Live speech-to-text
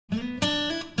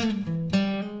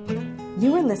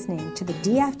You are listening to the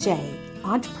DFJ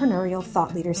Entrepreneurial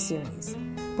Thought Leader Series,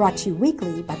 brought to you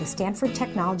weekly by the Stanford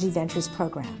Technology Ventures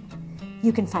Program.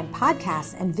 You can find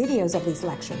podcasts and videos of these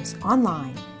lectures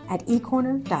online at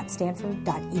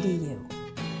ecorner.stanford.edu.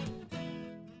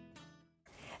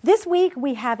 This week,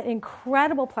 we have an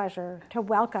incredible pleasure to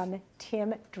welcome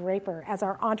Tim Draper as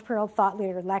our Entrepreneurial Thought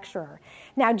Leader lecturer.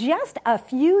 Now, just a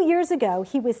few years ago,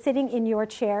 he was sitting in your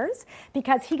chairs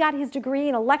because he got his degree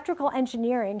in electrical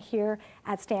engineering here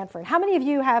at Stanford. How many of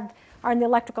you are in the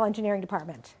electrical engineering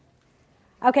department?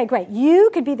 Okay, great.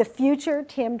 You could be the future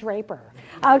Tim Draper,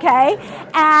 okay?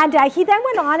 And he then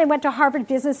went on and went to Harvard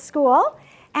Business School.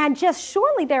 And just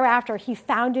shortly thereafter, he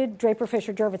founded Draper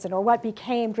Fisher Jurvetson, or what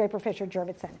became Draper Fisher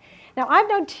Jurvetson. Now, I've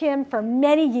known Tim for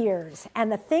many years, and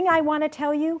the thing I want to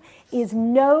tell you is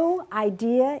no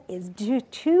idea is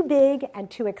too big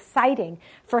and too exciting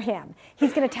for him.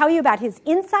 He's going to tell you about his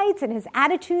insights and his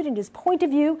attitude and his point of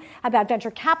view about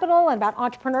venture capital and about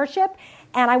entrepreneurship.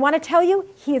 And I want to tell you,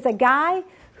 he is a guy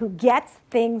who gets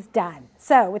things done.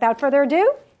 So, without further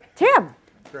ado, Tim.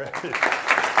 Great.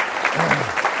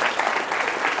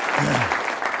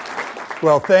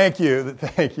 Well, thank you,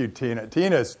 Tina.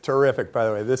 Tina's terrific, by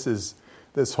the way. This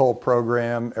whole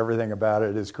program, everything about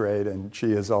it is great, and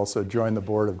she has also joined the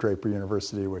board of Draper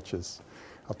University, which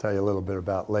I'll tell you a little bit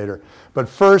about later. But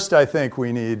first, I think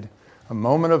we need a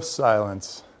moment of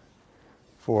silence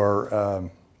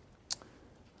for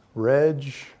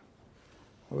Reg.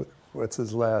 What's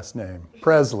his last name?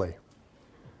 Presley,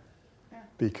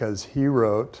 because he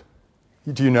wrote.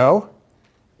 Do you know?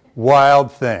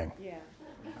 Wild Thing.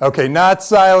 Okay, not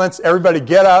silence. Everybody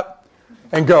get up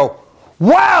and go,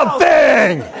 Wild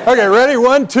Thing! Okay, ready?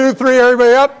 1, 2, 3,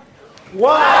 everybody up.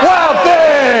 Wild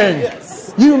Thing!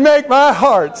 Yes. You make my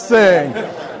heart sing.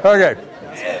 Okay.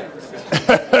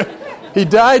 He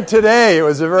died today. It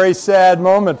was a very sad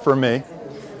moment for me.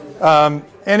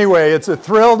 Anyway, it's a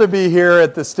thrill to be here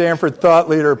at the Stanford Thought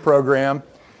Leader Program.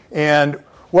 And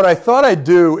what I thought I'd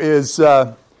do is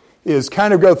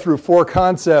kind of go through 4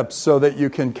 concepts so that you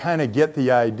can kind of get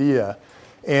the idea.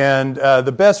 And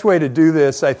the best way to do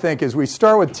this, I think, is we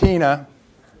start with Tina.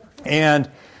 And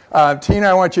Tina,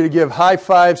 I want you to give high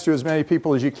fives to as many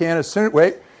people as you can. As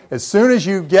soon as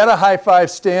you get a high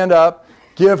five, stand up,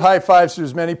 give high fives to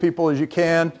as many people as you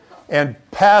can, and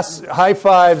pass high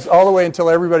fives all the way until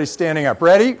everybody's standing up.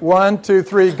 Ready? 1, 2,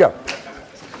 3, go.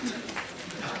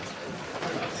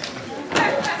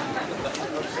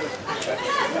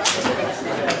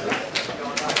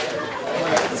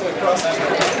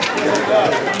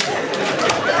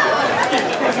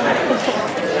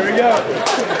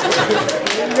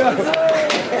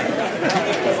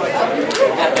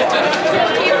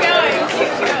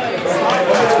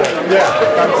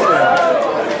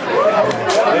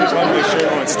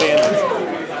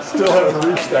 Still haven't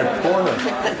reached that corner.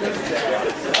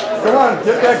 Come on,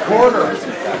 get that corner.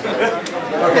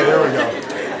 Okay, there we go.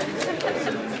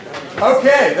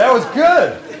 Okay, that was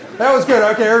good.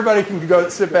 Okay, everybody can go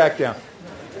sit back down.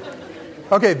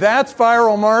 Okay, that's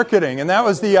viral marketing, and that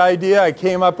was the idea I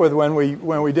came up with when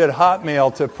we did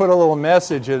Hotmail, to put a little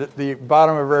message at the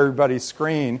bottom of everybody's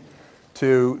screen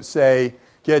to say,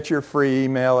 get your free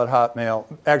email at Hotmail.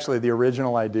 Actually, the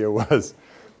original idea was,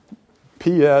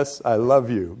 P.S. I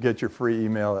love you. Get your free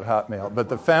email at Hotmail. But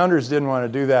the founders didn't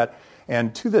want to do that.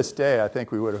 And to this day, I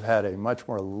think we would have had a much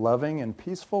more loving and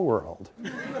peaceful world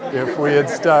if we had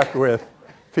stuck with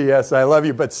P.S. I love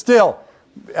you. But still,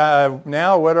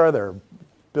 now what are there? 1.5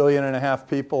 billion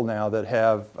people now that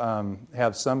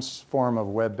have some form of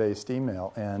web-based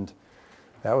email. And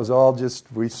that was all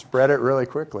we spread it really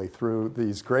quickly through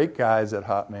these great guys at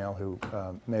Hotmail who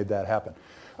made that happen.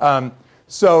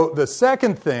 So the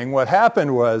second thing, what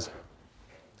happened was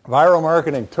viral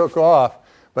marketing took off,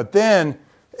 but then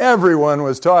everyone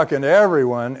was talking to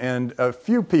everyone, and a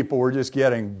few people were just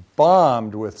getting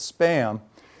bombed with spam.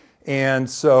 And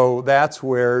so that's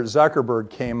where Zuckerberg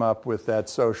came up with that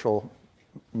social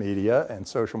media and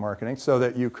social marketing, so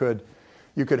that you could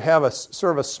have a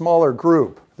sort of a smaller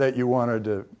group that you wanted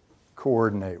to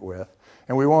coordinate with.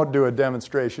 And we won't do a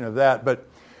demonstration of that, but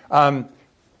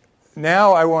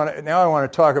Now I want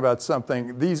to talk about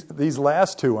something. These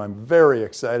last 2 I'm very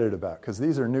excited about, because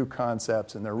these are new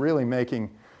concepts and they're really making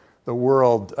the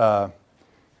world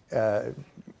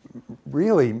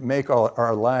really make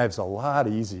our lives a lot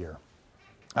easier.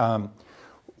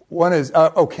 One is,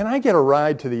 can I get a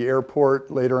ride to the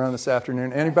airport later on this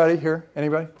afternoon? Anybody here?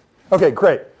 Anybody? Okay,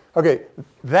 great. Okay,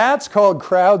 that's called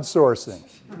crowdsourcing.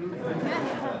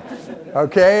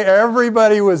 Okay,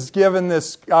 everybody was given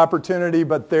this opportunity,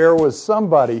 but there was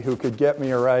somebody who could get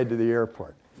me a ride to the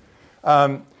airport.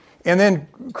 And then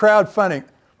crowdfunding.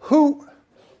 Who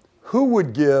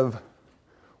would give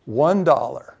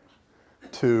 $1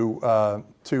 to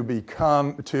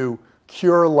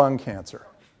cure lung cancer?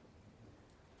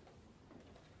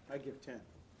 I give 10.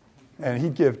 And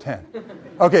he'd give 10.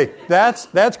 Okay, that's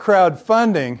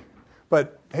crowdfunding,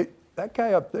 but hey, that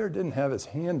guy up there didn't have his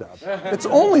hand up. It's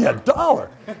only $1.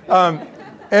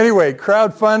 Anyway,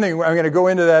 crowdfunding, I'm going to go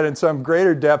into that in some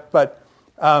greater depth, but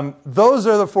those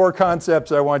are the 4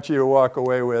 concepts I want you to walk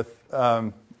away with,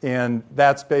 and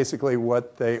that's basically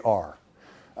what they are.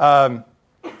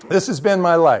 This has been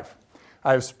my life.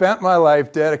 I've spent my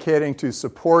life dedicating to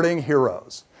supporting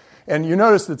heroes. And you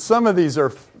notice that some of these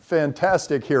are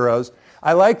fantastic heroes.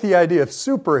 I like the idea of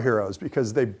superheroes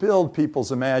because they build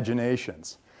people's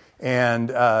imaginations. And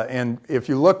if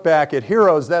you look back at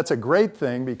heroes, that's a great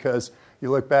thing because you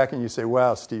look back and you say,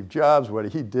 wow, Steve Jobs, what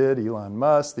he did, Elon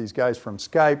Musk, these guys from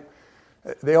Skype,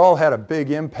 they all had a big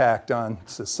impact on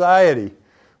society.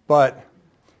 But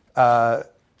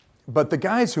the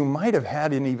guys who might have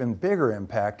had an even bigger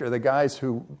impact are the guys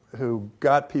who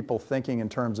got people thinking in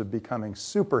terms of becoming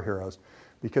superheroes,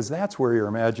 because that's where your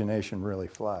imagination really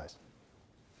flies.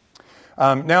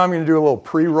 Now I'm going to do a little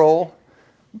pre-roll.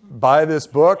 Buy this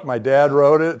book. My dad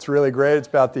wrote it. It's really great. It's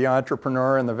about the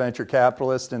entrepreneur and the venture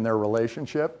capitalist and their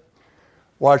relationship.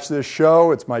 Watch this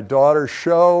show. It's my daughter's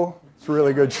show. It's a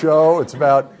really good show. It's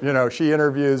about, she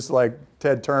interviews like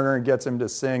Ted Turner and gets him to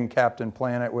sing Captain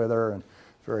Planet with her. And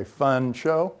it's a very fun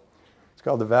show. It's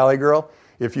called The Valley Girl.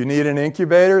 If you need an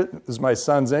incubator, this is my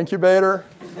son's incubator.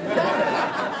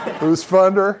 Who's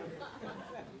funder?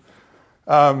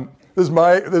 This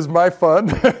is my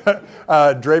fund.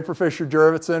 Draper Fisher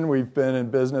Jurvetson. We've been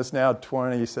in business now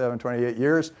 27, 28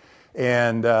 years,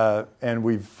 and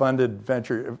we've funded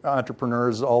venture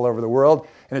entrepreneurs all over the world.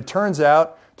 And it turns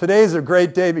out today is a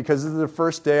great day because this is the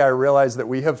first day I realized that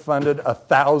we have funded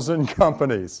 1,000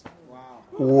 companies. Wow.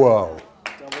 Whoa.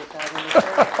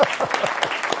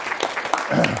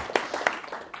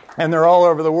 And they're all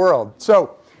over the world.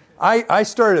 So I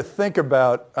started to think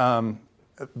about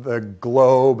the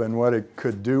globe and what it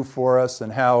could do for us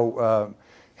and how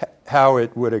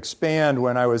it would expand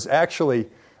when I was actually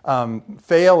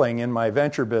failing in my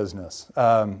venture business.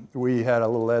 We had a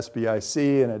little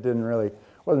SBIC and it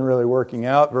wasn't really working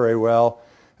out very well.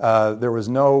 There was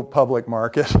no public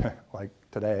market like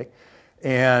today,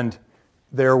 and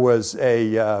there was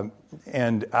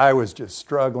and I was just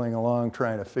struggling along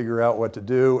trying to figure out what to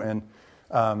do. And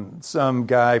some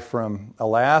guy from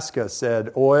Alaska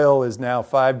said, oil is now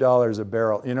 $5 a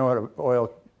barrel. You know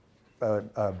what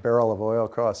a barrel of oil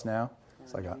costs now?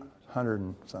 It's like $100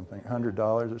 or something. It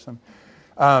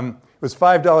was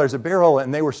 $5 a barrel,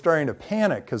 and they were starting to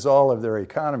panic because all of their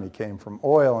economy came from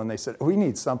oil. And they said, we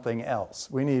need something else.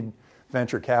 We need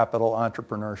venture capital,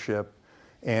 entrepreneurship.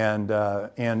 And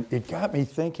it got me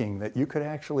thinking that you could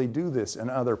actually do this in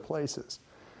other places.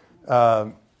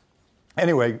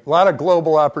 Anyway, a lot of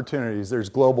global opportunities. There's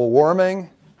global warming,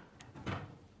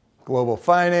 global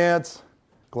finance,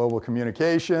 global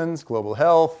communications, global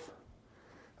health.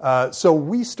 So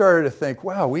we started to think,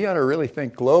 wow, we ought to really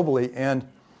think globally. And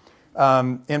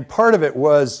part of it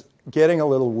was getting a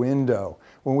little window.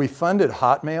 When we funded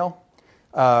Hotmail,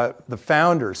 the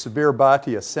founder, Subir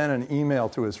Bhatia, sent an email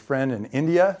to his friend in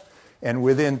India. And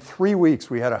within 3 weeks,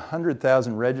 we had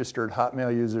 100,000 registered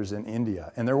Hotmail users in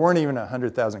India. And there weren't even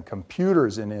 100,000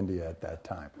 computers in India at that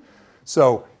time.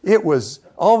 So it was,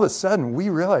 all of a sudden, we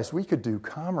realized we could do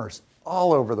commerce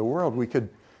all over the world. We could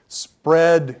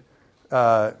spread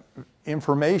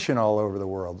information all over the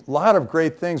world. A lot of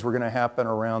great things were going to happen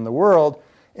around the world.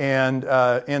 And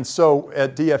so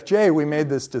at DFJ, we made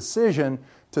this decision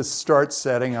to start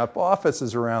setting up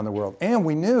offices around the world. And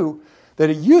we knew that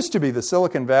it used to be the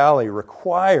Silicon Valley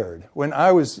required, when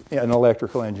I was an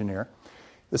electrical engineer,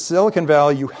 the Silicon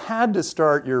Valley, you had to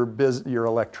start your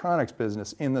electronics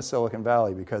business in the Silicon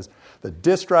Valley because the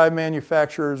disk drive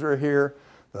manufacturers were here,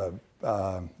 the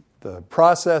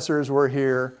processors were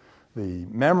here, the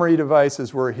memory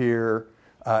devices were here,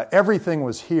 everything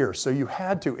was here. So you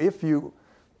had to, if you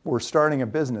were starting a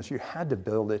business, you had to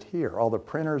build it here. All the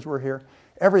printers were here,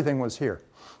 everything was here.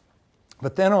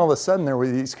 But then all of a sudden there were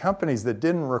these companies that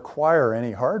didn't require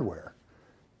any hardware.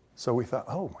 So we thought,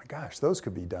 oh my gosh, those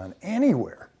could be done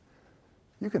anywhere.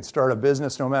 You can start a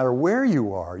business no matter where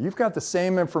you are. You've got the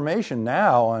same information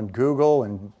now on Google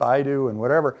and Baidu and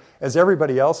whatever as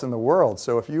everybody else in the world.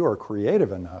 So if you are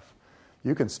creative enough,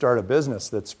 you can start a business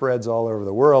that spreads all over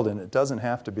the world, and it doesn't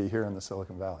have to be here in the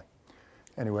Silicon Valley.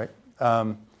 Anyway,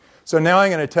 so now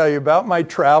I'm going to tell you about my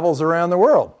travels around the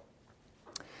world.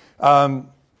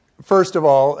 First of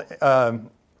all,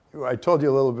 I told you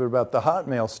a little bit about the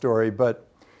Hotmail story, but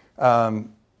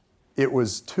it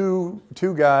was two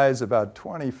guys about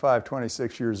 25,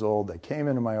 26 years old. They came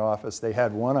into my office. They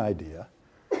had one idea.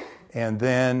 And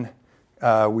then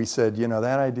we said,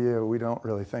 that idea we don't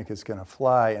really think is going to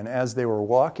fly. And as they were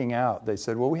walking out, they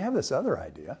said, well, we have this other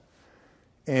idea.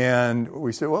 And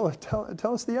we said, well,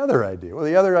 tell us the other idea. Well,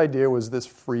 the other idea was this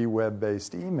free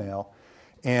web-based email.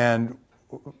 And,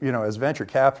 as venture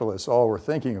capitalists, all we're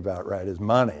thinking about, right, is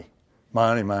money.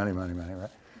 Money, right?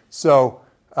 So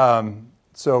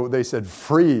they said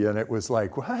free, and it was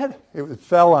like, what? It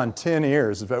fell on 10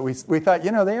 ears. But we thought,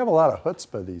 they have a lot of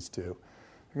chutzpah, these two.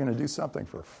 They're going to do something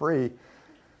for free.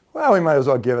 Well, we might as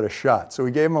well give it a shot. So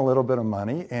we gave them a little bit of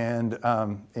money, and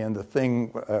the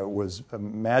thing was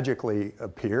magically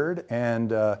appeared. And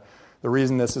the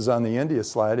reason this is on the India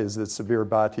slide is that Sabir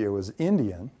Bhatia was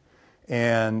Indian,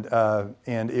 and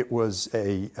it was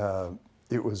after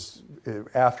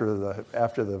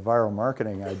the viral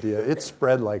marketing idea, it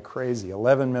spread like crazy.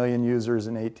 11 million users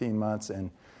in 18 months, and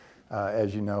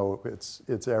as you know,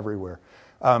 it's everywhere.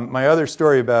 My other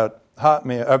story about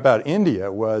India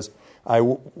was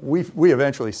we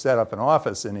eventually set up an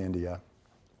office in India,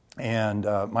 and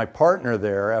my partner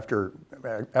there, after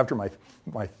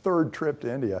my third trip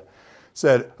to India,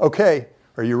 said, "Okay,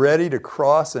 are you ready to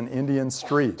cross an Indian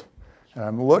street?" And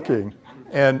I'm looking,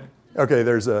 and okay,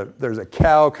 there's a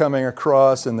cow coming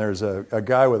across, and there's a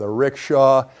guy with a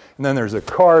rickshaw, and then there's a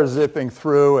car zipping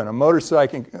through, and a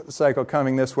motorcycle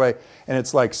coming this way, and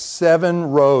it's like 7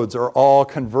 roads are all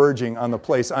converging on the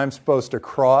place I'm supposed to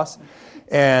cross,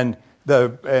 and the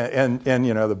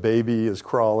baby is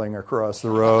crawling across the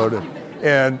road,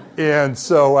 and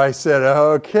so I said,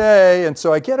 okay, and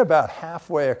so I get about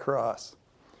halfway across,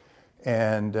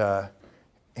 and I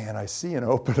see an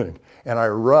opening, and I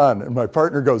run, and my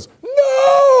partner goes,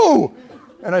 "No!"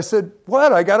 And I said,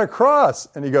 "What? I got to cross."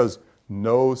 And he goes,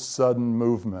 "No sudden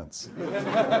movements."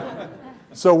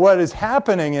 So what is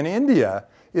happening in India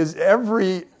is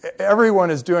everyone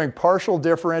is doing partial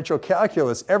differential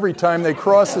calculus every time they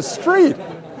cross the street.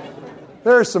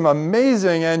 There are some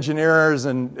amazing engineers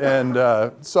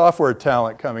and software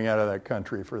talent coming out of that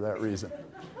country for that reason.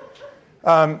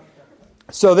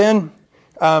 So then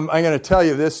I'm going to tell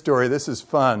you this story. This is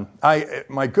fun.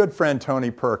 My good friend Tony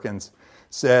Perkins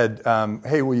said,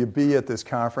 "Hey, will you be at this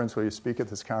conference? Will you speak at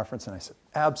this conference?" And I said,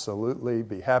 "Absolutely,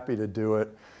 be happy to do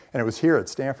it." And it was here at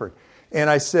Stanford. And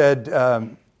I said,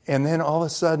 and then all of a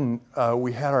sudden,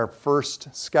 we had our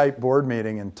first Skype board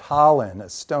meeting in Tallinn,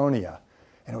 Estonia.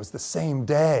 And it was the same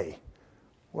day.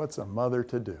 What's a mother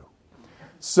to do?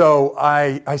 So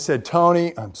I said,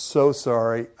 "Tony, I'm so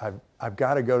sorry. I've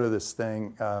got to go to this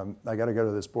thing. I got to go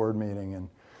to this board meeting in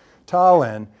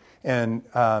Tallinn." And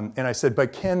I said,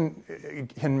 "But can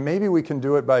maybe we can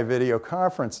do it by video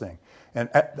conferencing?" And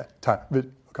at that time, it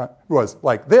was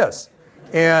like this.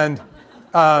 And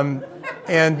I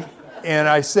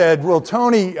said, "Well,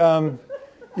 Tony,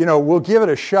 we'll give it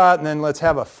a shot, and then let's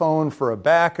have a phone for a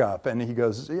backup." And he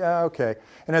goes, "Yeah, okay."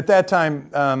 And at that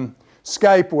time,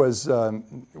 Skype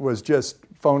was just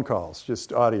phone calls,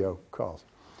 just audio calls.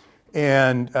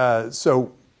 And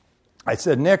so I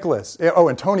said, "Nicholas." Oh,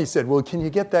 and Tony said, "Well, can you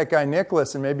get that guy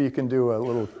Nicholas, and maybe you can do a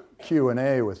little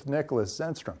Q&A with Nicholas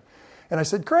Zenstrom?" And I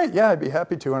said, "Great, yeah, I'd be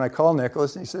happy to." And I called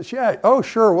Nicholas, and he says, "Yeah, oh,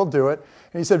 sure, we'll do it."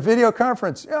 And he said, "Video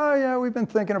conference?" Yeah, we've been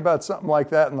thinking about something like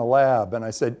that in the lab." And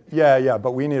I said, yeah,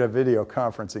 but we need a video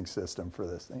conferencing system for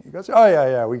this thing. He goes, "Oh,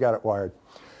 yeah, we got it wired."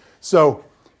 So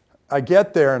I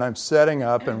get there, and I'm setting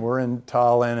up, and we're in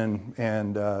Tallinn,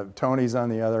 and Tony's on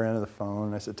the other end of the phone.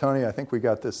 And I said, "Tony, I think we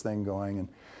got this thing going."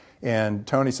 And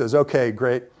Tony says, "Okay,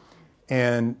 great."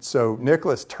 And so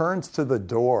Nicholas turns to the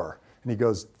door, and he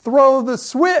goes, "Throw the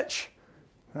switch."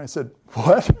 And I said,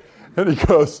 "What?" And he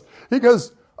goes,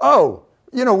 "Oh,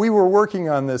 we were working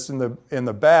on this in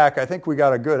the back. I think we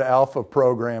got a good alpha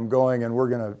program going, and we're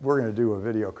gonna do a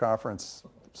video conference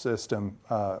system.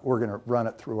 We're gonna run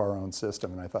it through our own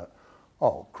system." And I thought,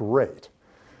 "Oh, great."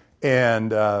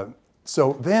 And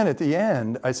so then at the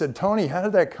end, I said, "Tony, how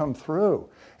did that come through?"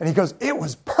 And he goes, "It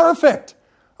was perfect.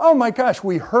 Oh my gosh,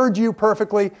 we heard you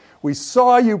perfectly. We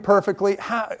saw you perfectly.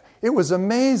 It was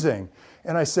amazing."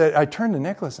 And I turned to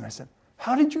Nicholas and I said,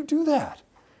 "How did you do that?"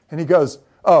 And he goes,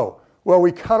 "Oh, well,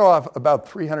 we cut off about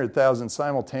 300,000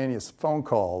 simultaneous phone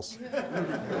calls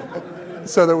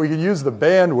so that we could use the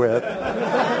bandwidth."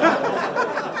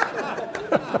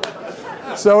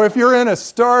 So if you're in a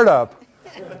startup,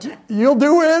 you'll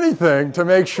do anything to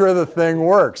make sure the thing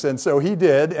works. And so he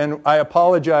did, and I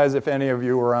apologize if any of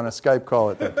you were on a Skype call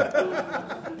at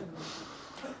that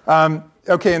time.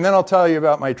 Okay, and then I'll tell you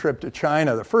about my trip to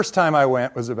China. The first time I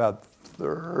went was about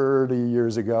 30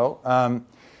 years ago.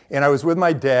 And I was with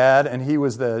my dad, and he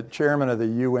was the chairman of the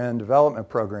UN Development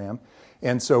Program.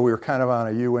 And so we were kind of on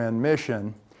a UN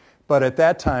mission. But at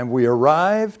that time, we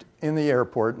arrived in the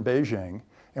airport in Beijing,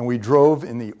 and we drove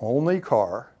in the only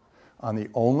car on the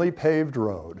only paved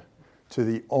road to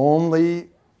the only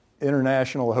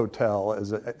international hotel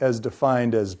as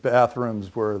defined as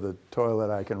bathrooms were the toilet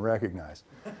I can recognize.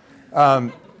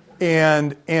 And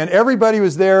everybody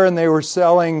was there, and they were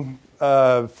selling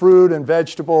fruit and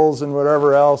vegetables and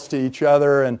whatever else to each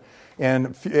other, and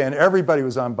everybody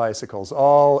was on bicycles.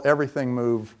 Everything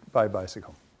moved by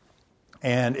bicycle.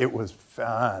 And it was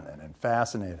fun and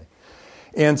fascinating.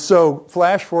 And so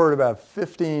flash forward about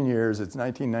 15 years, it's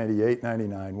 1998,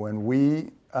 99,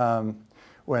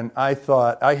 when I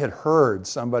thought I had heard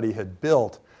somebody had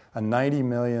built a $90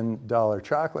 million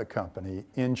chocolate company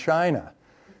in China.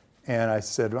 And I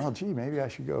said, well, gee, maybe I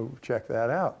should go check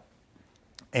that out.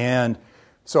 And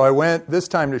so I went this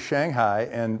time to Shanghai,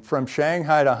 and from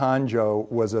Shanghai to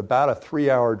Hangzhou was about a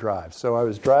 3-hour drive. So I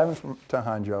was driving to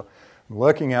Hangzhou,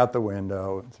 looking out the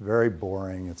window. It's very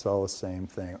boring. It's all the same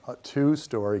thing.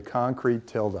 2-story concrete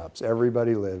tilt-ups.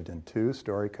 Everybody lived in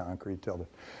 2-story concrete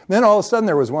tilt-ups. Then all of a sudden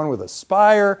there was one with a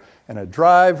spire and a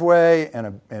driveway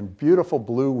and beautiful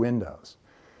blue windows.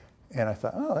 And I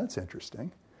thought, oh, that's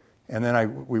interesting. And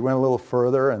then we went a little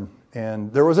further,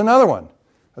 and there was another one.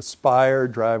 A spire,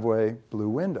 driveway, blue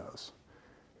windows.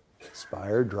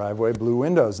 Spire, driveway, blue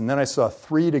windows. And then I saw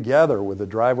 3 together with the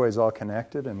driveways all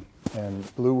connected and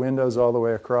blue windows all the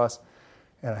way across.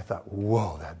 And I thought,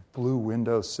 whoa, that blue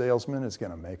windows salesman is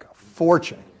going to make a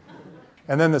fortune.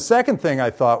 And then the second thing I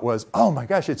thought was, oh my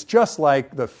gosh, it's just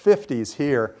like the 50s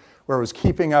here, where it was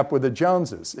keeping up with the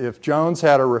Joneses. If Jones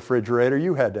had a refrigerator,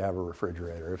 you had to have a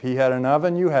refrigerator. If he had an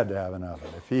oven, you had to have an oven.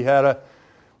 If he had a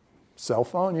cell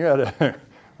phone, you had a...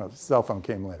 Well, the cell phone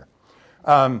came later.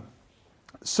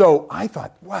 So I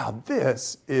thought, wow,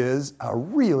 this is a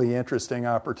really interesting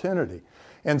opportunity.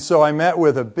 And so I met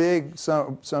with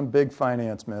some big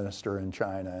finance minister in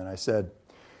China, and I said,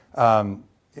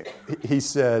 he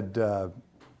said,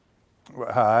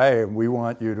 hi, we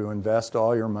want you to invest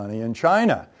all your money in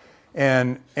China.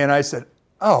 And I said,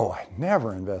 oh, I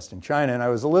never invest in China. And I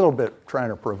was a little bit trying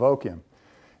to provoke him.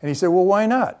 And he said, well, why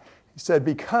not? He said,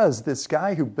 because this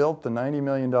guy who built the $90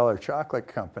 million chocolate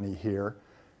company here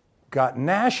got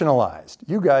nationalized.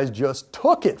 You guys just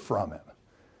took it from him.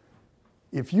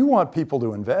 If you want people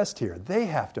to invest here, they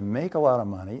have to make a lot of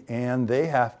money, and they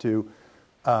have to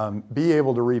be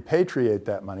able to repatriate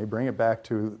that money, bring it back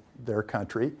to their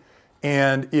country.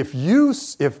 And if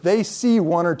they see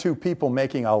 1 or 2 people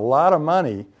making a lot of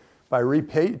money by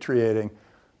repatriating,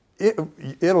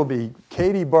 it'll be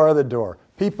Katie bar the door.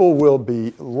 People will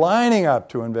be lining up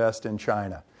to invest in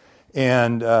China.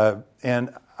 And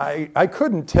I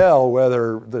couldn't tell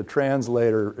whether the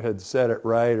translator had said it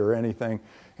right or anything,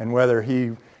 and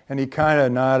he kind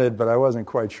of nodded, but I wasn't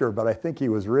quite sure. But I think he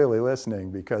was really listening,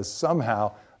 because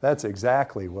somehow that's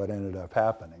exactly what ended up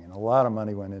happening. And a lot of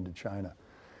money went into China.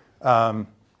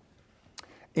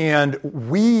 And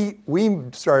we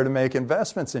started to make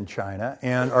investments in China.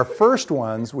 And our first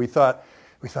ones, we thought,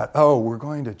 oh, we're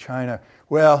going to China.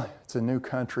 Well, it's a new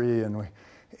country,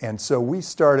 and so we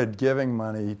started giving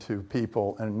money to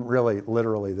people, and really,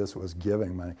 literally, this was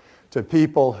giving money to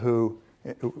people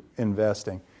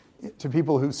investing, to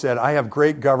people who said, I have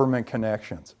great government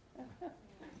connections.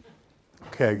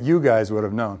 Okay, you guys would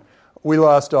have known. We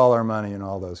lost all our money in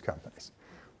all those companies.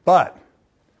 But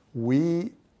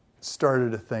we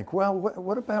started to think, well,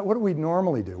 what do we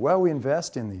normally do? Well, we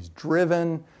invest in these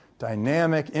driven,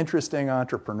 dynamic, interesting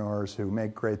entrepreneurs who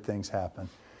make great things happen.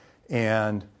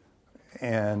 And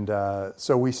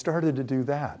so we started to do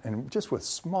that, and just with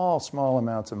small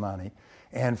amounts of money.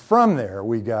 And from there,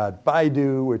 we got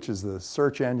Baidu, which is the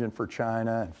search engine for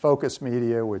China, and Focus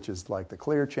Media, which is like the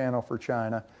Clear Channel for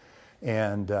China,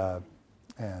 and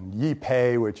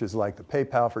YiPay, which is like the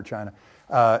PayPal for China.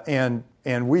 And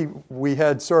we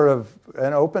had sort of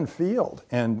an open field,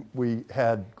 and we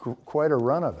had quite a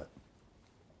run of it.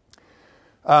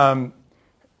 The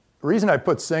reason I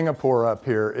put Singapore up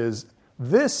here is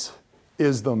this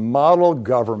is the model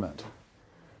government.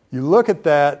 You look at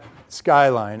that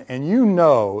skyline, and you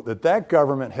know that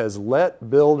government has let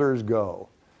builders go.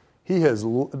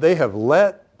 They have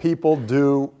let people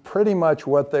do pretty much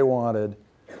what they wanted,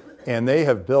 and they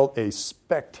have built a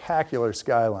spectacular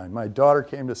skyline. My daughter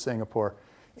came to Singapore,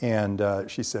 and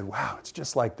she said, wow, it's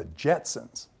just like the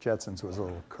Jetsons. Jetsons was a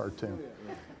little cartoon.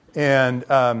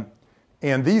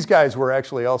 And these guys were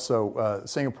actually also,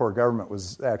 Singapore government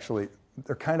was actually,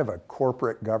 they're kind of a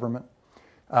corporate government.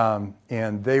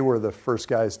 And they were the first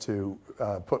guys to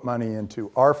put money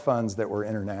into our funds that were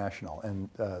international. And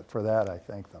for that, I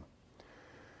thank them.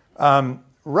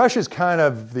 Russia's kind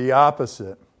of the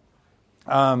opposite.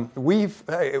 We've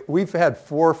had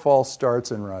 4 false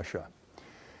starts in Russia,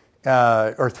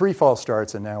 or 3 false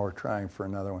starts, and now we're trying for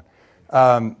another one.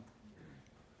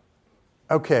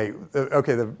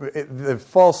 The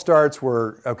false starts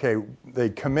were, they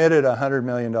committed $100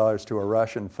 million to a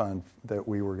Russian fund that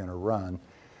we were going to run,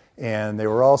 and they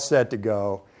were all set to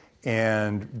go.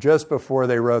 And just before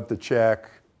they wrote the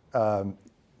check, and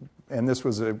this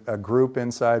was a group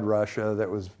inside Russia that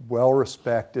was well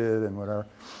respected and whatever.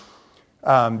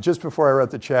 Just before I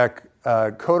wrote the check,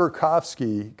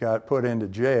 Khodorkovsky got put into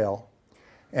jail,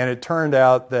 and it turned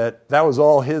out that was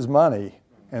all his money,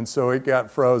 and so it got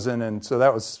frozen, and so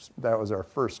that was our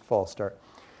first false start.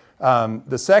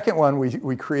 The second one,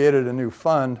 we created a new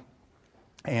fund,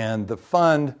 and the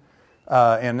fund,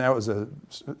 and that was a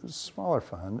smaller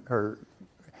fund,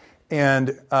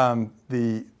 and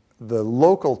the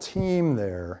local team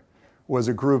there was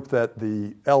a group that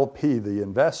the LP, the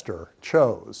investor,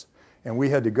 chose. And we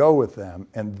had to go with them.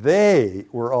 And they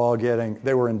were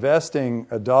investing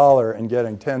 $1 and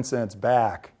getting 10 cents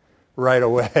back right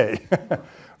away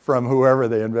from whoever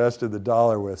they invested the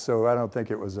dollar with. So I don't think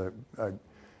it was a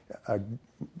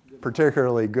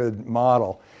particularly good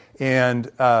model.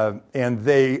 But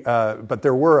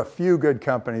there were a few good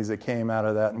companies that came out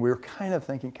of that. And we were kind of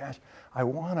thinking, gosh, I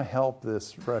want to help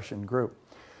this Russian group.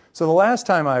 So the last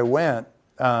time I went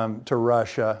to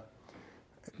Russia,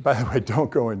 by the way, don't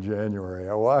go in January.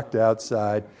 I walked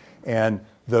outside, and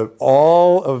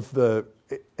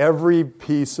every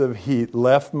piece of heat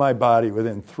left my body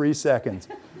within 3 seconds,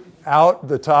 out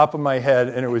the top of my head,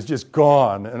 and it was just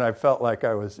gone. And I felt like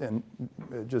I was in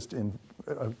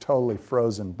a totally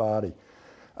frozen body.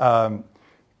 So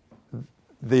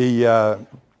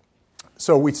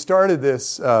we started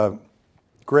this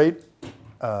great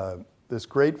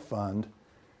fund,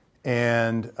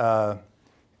 and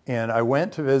I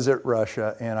went to visit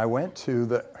Russia, and I went to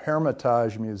the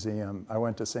Hermitage Museum. I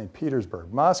went to St.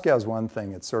 Petersburg. Moscow's one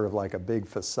thing. It's sort of like a big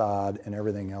facade, and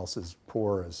everything else is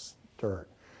poor as dirt.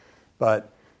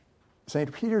 But St.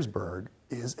 Petersburg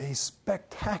is a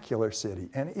spectacular city,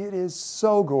 and it is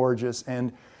so gorgeous,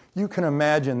 and you can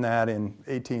imagine that in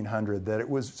 1800, that it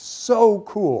was so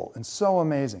cool and so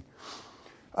amazing.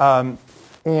 And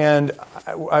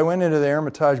I went into the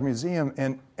Hermitage Museum,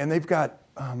 and they've got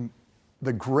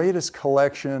the greatest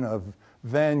collection of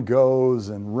Van Goghs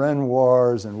and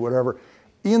Renoirs and whatever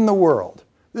in the world.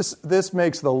 This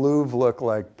makes the Louvre look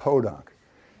like podunk.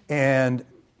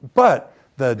 But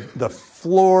the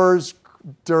floors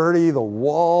dirty, the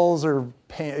walls are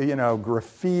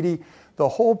graffiti. The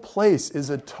whole place is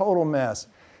a total mess.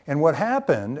 And what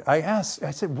happened, I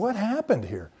said, what happened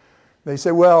here? They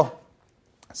said, well,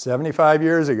 75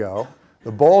 years ago,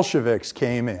 the Bolsheviks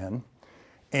came in,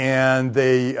 and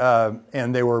they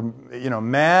were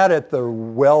mad at the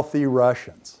wealthy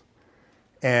Russians,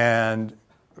 and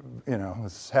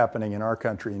it's happening in our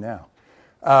country now.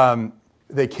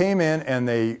 They came in and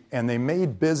they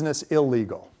made business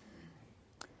illegal.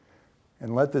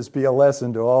 And let this be a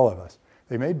lesson to all of us.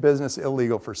 They made business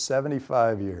illegal for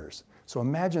 75 years. So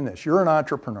imagine this: you're an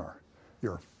entrepreneur.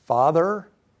 Your father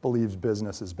believes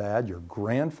business is bad. Your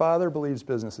grandfather believes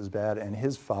business is bad, and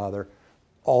his father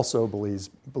also believes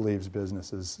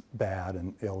business is bad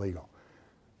and illegal.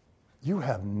 You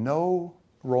have no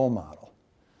role model.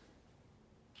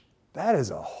 That is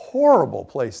a horrible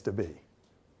place to be.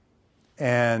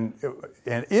 And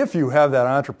if you have that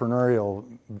entrepreneurial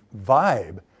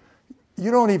vibe, you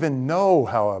don't even know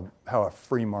how a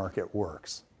free market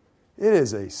works. It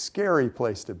is a scary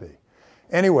place to be.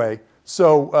 Anyway,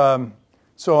 so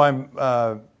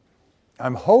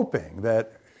I'm hoping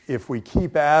that if we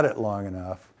keep at it long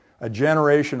enough, a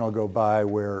generation will go by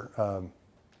where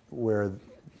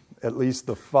at least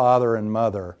the father and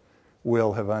mother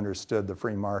will have understood the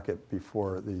free market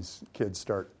before these kids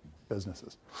start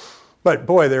businesses. But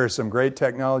boy, there is some great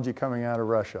technology coming out of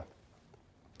Russia.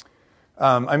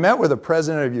 I met with the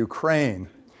president of Ukraine,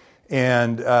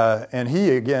 and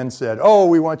he again said, "Oh,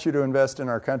 we want you to invest in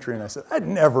our country." And I said, "I'd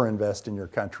never invest in your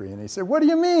country." And he said, "What do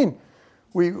you mean?"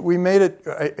 We made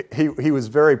it. He was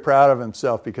very proud of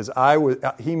himself because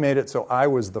he made it so I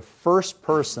was the first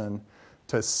person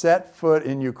to set foot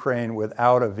in Ukraine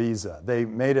without a visa. They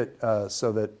made it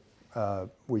so that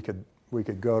we could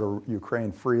go to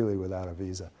Ukraine freely without a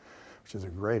visa, which is a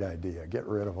great idea. Get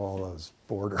rid of all those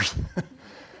borders.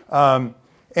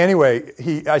 Anyway,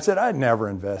 I said I'd never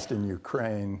invest in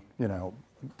Ukraine,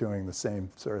 doing the same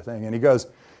sort of thing. And he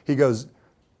goes,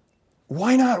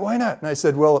 why not? Why not? And I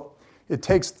said, well, it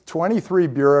takes 23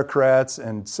 bureaucrats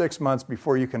and 6 months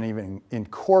before you can even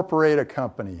incorporate a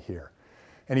company here.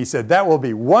 And he said, that will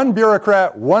be 1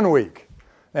 bureaucrat, 1 week.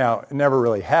 Now, it never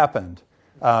really happened.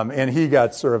 And he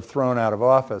got sort of thrown out of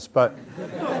office. But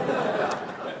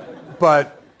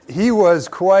he was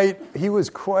quite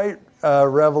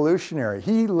revolutionary.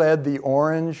 He led the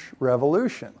Orange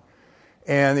Revolution.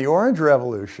 And the Orange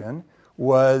Revolution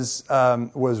was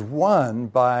won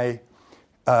by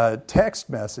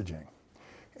text messaging.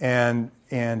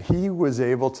 And he was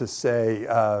able to say,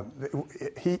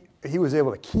 he was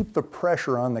able to keep the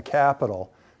pressure on the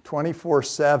Capitol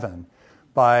 24/7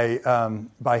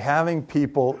 by having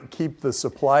people keep the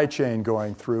supply chain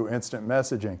going through instant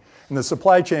messaging. And the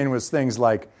supply chain was things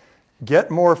like,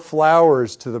 get more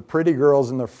flowers to the pretty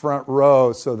girls in the front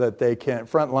row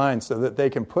front line so that they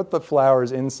can put the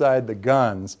flowers inside the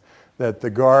guns that the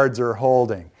guards are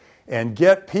holding. And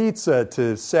get pizza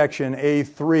to section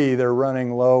A3, they're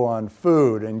running low on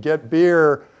food. And get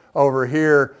beer over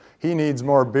here, he needs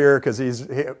more beer because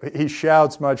he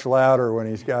shouts much louder when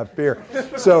he's got beer.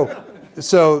 So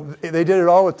they did it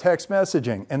all with text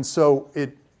messaging. And so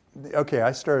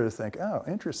I started to think, oh,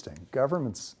 interesting,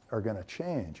 governments are going to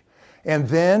change. And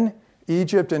then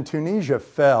Egypt and Tunisia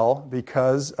fell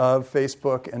because of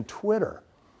Facebook and Twitter.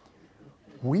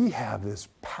 We have this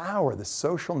power, this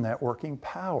social networking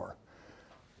power.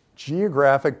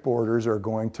 Geographic borders are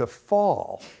going to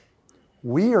fall.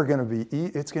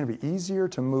 It's going to be easier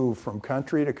to move from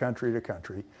country to country to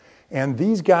country. And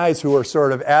these guys who are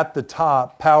sort of at the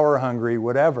top, power hungry,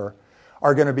 whatever,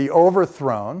 are going to be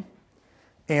overthrown,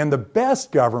 and the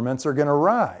best governments are going to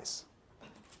rise.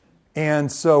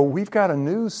 And so we've got a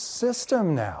new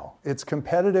system now. It's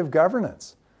competitive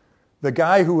governance. The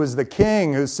guy who was the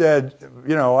king who said,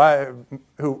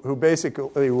 who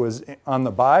basically was on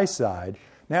the buy side,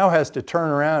 now has to turn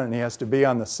around and he has to be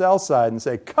on the sell side and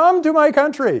say, come to my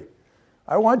country.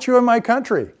 I want you in my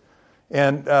country.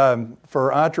 And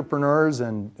for entrepreneurs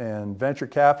and venture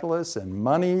capitalists and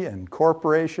money and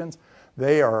corporations,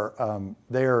 they are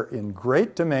in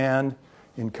great demand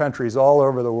in countries all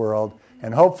over the world.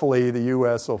 And hopefully the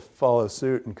U.S. will follow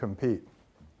suit and compete.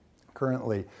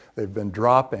 Currently, they've been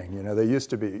dropping.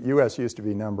 U.S. used to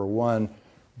be number one,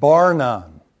 bar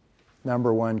none,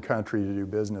 number one country to do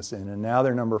business in. And now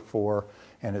they're number 4,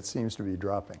 and it seems to be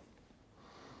dropping.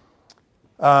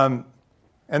 And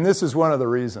this is one of the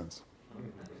reasons.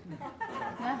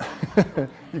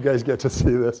 You guys get to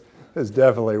see this. It's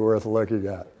definitely worth looking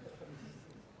at.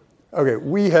 Okay,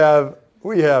 we have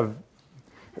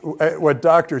what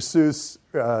Dr.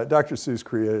 Seuss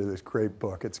created this great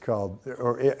book. It's called,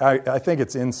 I think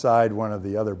it's inside one of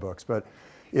the other books, but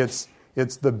it's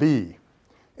The Bee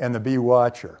and the Bee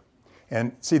Watcher.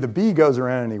 And see, the bee goes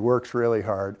around and he works really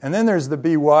hard. And then there's the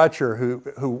bee watcher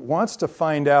who wants to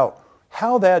find out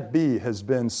how that bee has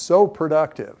been so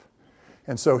productive.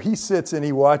 And so he sits and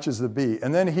he watches the bee.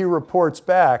 And then he reports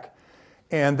back,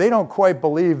 and they don't quite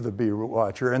believe the bee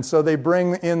watcher. And so they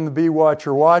bring in the bee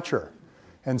watcher.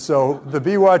 And so the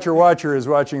bee watcher is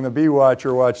watching the bee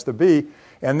watcher watch the bee.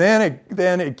 And then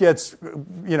it gets,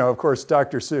 of course,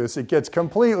 Dr. Seuss, it gets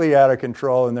completely out of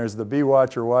control, and there's the bee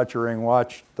watchering,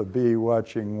 watch the bee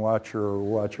watching, watcher,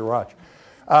 watch.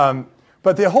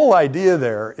 But the whole idea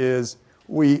there is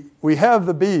we have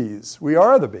the bees, we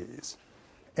are the bees,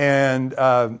 and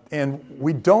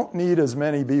we don't need as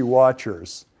many bee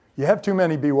watchers. You have too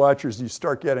many bee watchers, you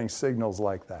start getting signals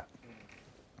like that.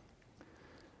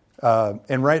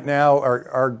 And right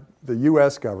now, the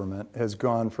U.S. government has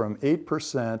gone from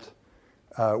 8%,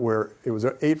 where it was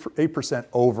 8%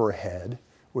 overhead,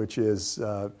 which is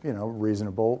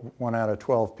reasonable. 1 out of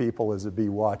 12 people is a bee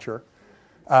watcher,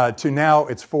 to now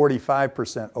it's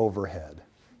 45% overhead.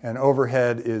 And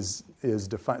overhead is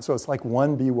defined, so it's like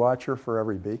 1 bee watcher for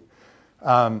every bee,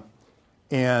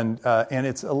 and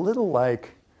it's a little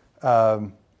like.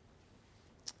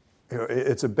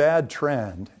 It's a bad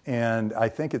trend, and I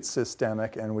think it's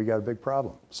systemic, and we got a big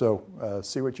problem. So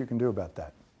see what you can do about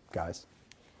that, guys.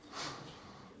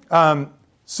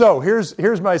 So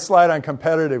here's my slide on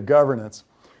competitive governance.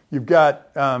 You've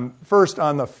got, first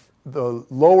on the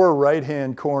lower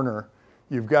right-hand corner,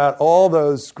 you've got all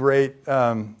those great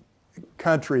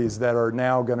countries that are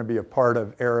now going to be a part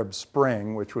of Arab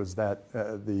Spring, which was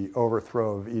the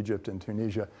overthrow of Egypt and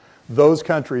Tunisia. Those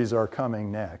countries are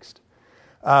coming next.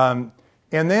 And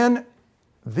then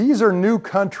these are new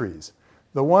countries.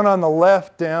 The one on the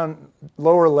left,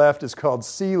 lower left, is called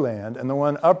Sealand, and the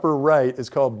one upper right is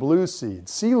called Blue Seed.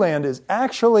 Sealand is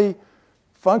actually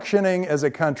functioning as a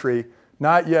country,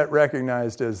 not yet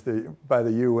recognized by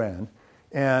the UN,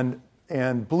 and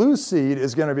And Blue Seed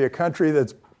is going to be a country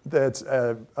that's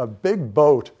a big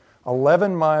boat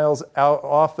 11 miles out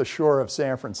off the shore of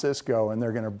San Francisco, and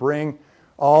they're going to bring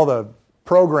all the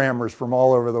programmers from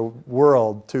all over the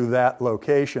world to that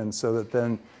location, so that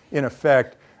then, in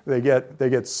effect, they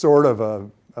get sort of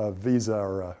a visa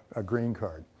or a green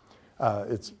card.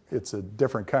 It's a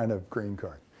different kind of green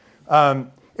card.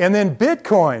 And then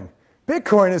Bitcoin.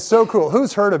 Bitcoin is so cool.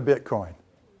 Who's heard of Bitcoin?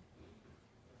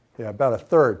 Yeah, about a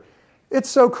third. It's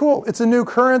so cool. It's a new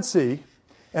currency,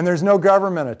 and there's no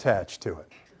government attached to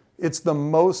it. It's the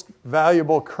most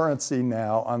valuable currency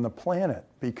now on the planet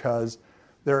because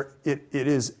it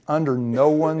is under no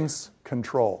one's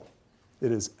control.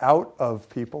 It is out of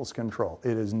people's control.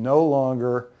 It is no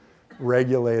longer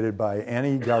regulated by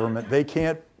any government. They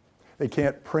can't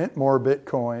print more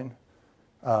Bitcoin.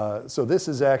 So this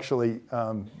is actually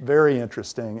very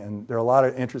interesting, and there are a lot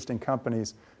of interesting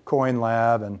companies,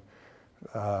 CoinLab and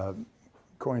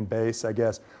Coinbase, I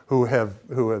guess, who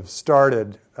have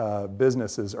started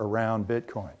businesses around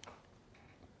Bitcoin.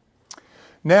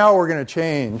 Now we're going to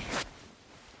change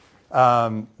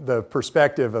the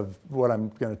perspective of what I'm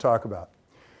going to talk about.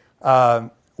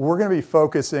 We're going to be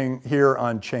focusing here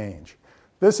on change.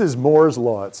 This is Moore's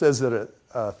Law. It says that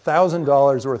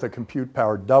 $1,000 worth of compute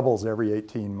power doubles every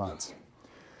 18 months.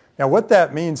 Now what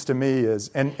that means to me is,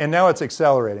 and now it's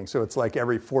accelerating, so it's like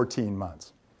every 14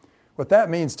 months. What that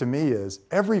means to me is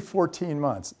every 14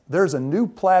 months, there's a new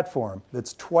platform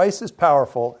that's twice as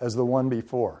powerful as the one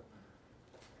before.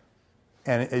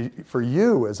 And for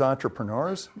you as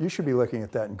entrepreneurs, you should be looking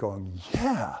at that and going,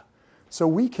 yeah, so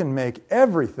we can make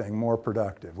everything more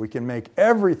productive. We can make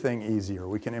everything easier.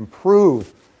 We can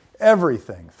improve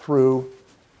everything through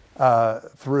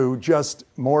just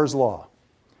Moore's Law.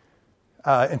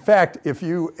 In fact, if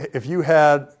you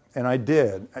had, and I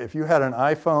did, if you had an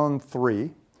iPhone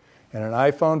 3 and an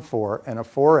iPhone 4 and a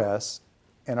 4S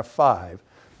and a 5,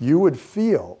 you would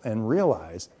feel and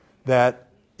realize that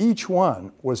each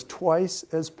one was twice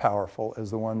as powerful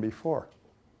as the one before.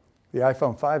 The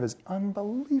iPhone 5 is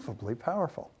unbelievably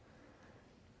powerful.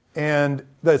 And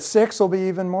the 6 will be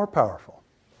even more powerful.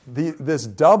 This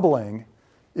doubling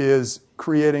is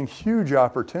creating huge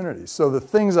opportunities. So the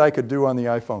things I could do on the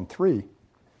iPhone 3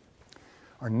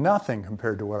 are nothing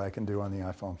compared to what I can do on the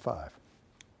iPhone 5.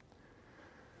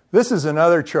 This is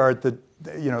another chart that,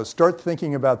 start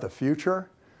thinking about the future.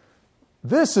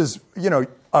 This is,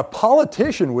 a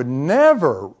politician would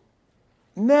never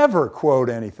quote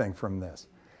anything from this.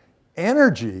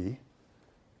 Energy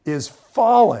is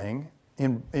falling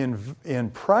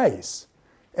in price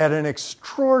at an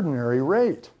extraordinary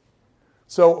rate.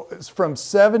 So from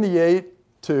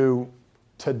 78 to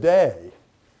today,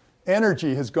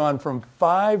 energy has gone from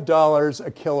 $5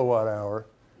 a kilowatt hour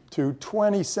to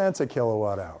 20 cents a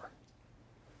kilowatt hour.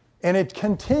 And it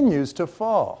continues to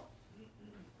fall.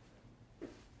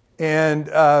 And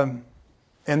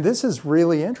this is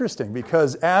really interesting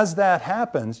because as that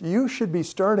happens, you should be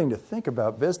starting to think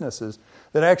about businesses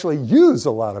that actually use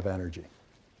a lot of energy.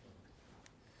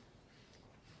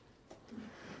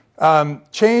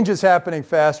 Change is happening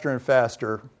faster and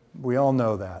faster. We all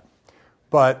know that.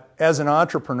 But as an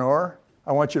entrepreneur,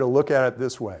 I want you to look at it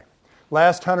this way.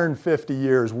 Last 150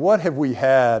 years, what have we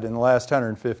had in the last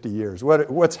 150 years?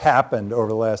 What's happened over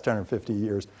the last 150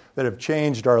 years that have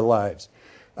changed our lives?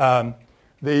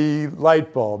 The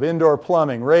light bulb, indoor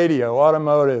plumbing, radio,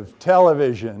 automotive,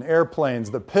 television, airplanes,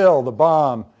 the pill, the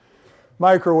bomb,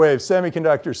 microwave,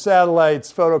 semiconductors,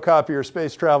 satellites, photocopier,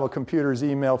 space travel, computers,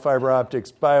 email, fiber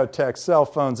optics, biotech, cell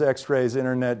phones, x-rays,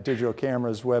 internet, digital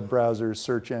cameras, web browsers,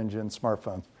 search engines,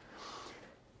 smartphones.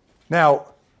 Now,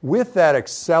 with that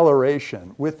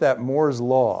acceleration, with that Moore's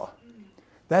Law,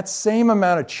 that same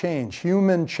amount of change,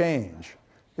 human change,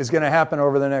 is going to happen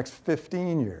over the next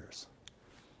 15 years.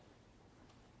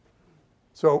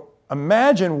 So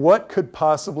imagine what could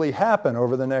possibly happen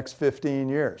over the next 15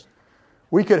 years.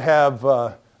 We could have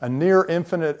a near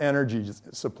infinite energy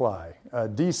supply,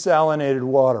 desalinated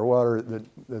water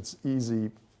that's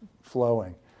easy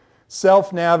flowing,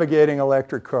 self-navigating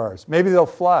electric cars. Maybe they'll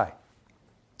fly.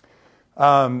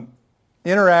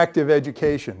 Interactive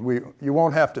education. You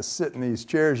won't have to sit in these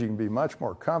chairs. You can be much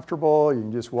more comfortable. You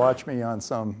can just watch me on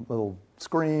some little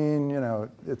screen.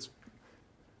 Of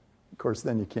course,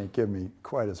 then you can't give me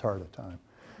quite as hard a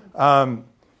time.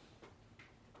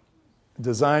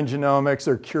 Design genomics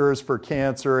or cures for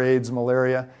cancer, AIDS,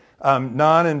 malaria.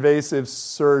 Non-invasive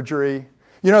surgery.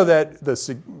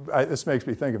 This makes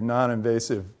me think of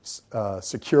non-invasive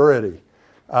security.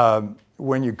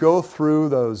 When you go through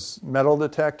those metal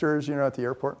detectors, at the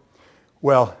airport,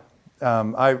 well,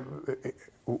 when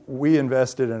we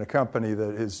invested in a company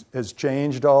that has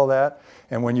changed all that.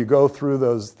 And when you go through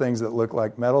those things that look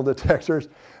like metal detectors,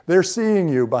 they're seeing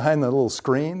you behind the little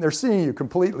screen. They're seeing you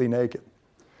completely naked.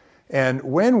 And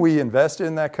when we invested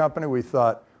in that company, we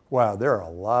thought, wow, there are a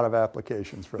lot of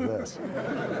applications for this.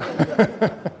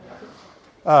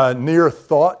 Near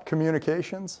thought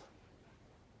communications.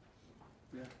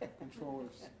 Yeah, controllers.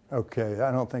 Okay,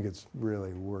 I don't think it's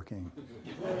really working.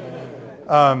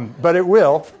 But it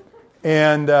will.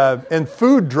 And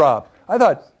food drop. I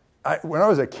thought, when I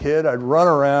was a kid, I'd run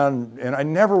around, and I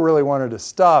never really wanted to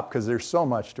stop because there's so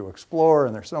much to explore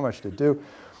and there's so much to do.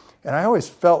 And I always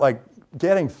felt like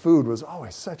getting food was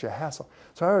always such a hassle.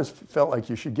 So I always felt like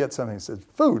you should get something that says,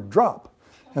 food, drop.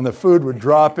 And the food would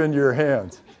drop into your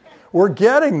hands. We're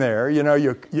getting there. You know,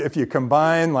 if you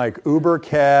combine like Uber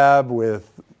cab with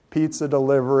pizza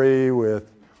delivery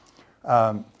with,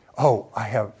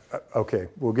 okay,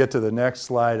 we'll get to the next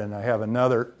slide, and I have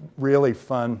another really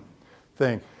fun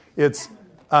thing. It's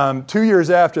 2 years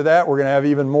after that, we're going to have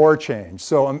even more change.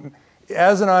 So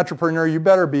as an entrepreneur, you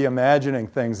better be imagining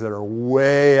things that are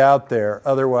way out there.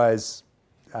 Otherwise,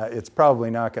 it's probably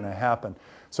not going to happen.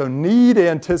 So need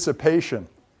anticipation.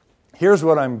 Here's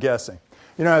what I'm guessing.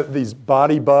 You know these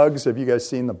body bugs? Have you guys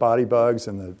seen the body bugs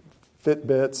and the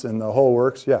Fitbits and the whole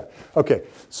works? Yeah. Okay.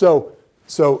 So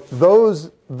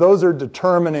those are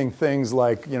determining things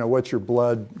like, you know, what's your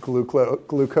blood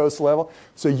glucose level.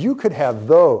 So you could have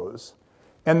those,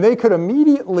 and they could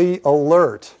immediately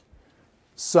alert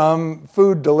some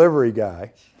food delivery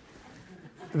guy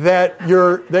that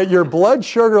your blood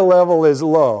sugar level is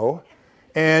low,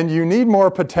 and you need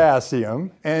more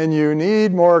potassium, and you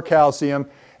need more calcium,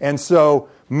 and so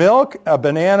milk, a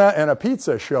banana, and a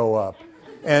pizza show up,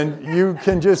 and you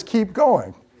can just keep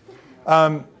going.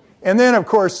 And then, of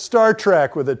course, Star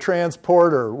Trek with a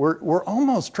transporter. We're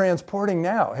almost transporting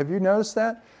now. Have you noticed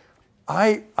that?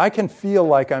 I can feel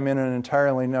like I'm in an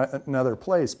entirely another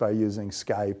place by using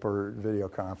Skype or video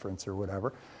conference or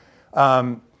whatever.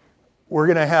 We're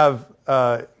going to have,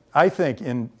 I think,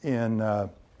 in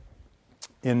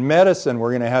medicine,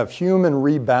 we're going to have human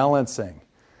rebalancing.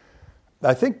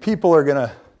 I think people are going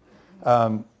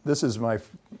to. This is my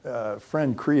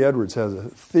friend Cree Edwards has a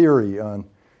theory on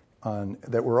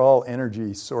that we're all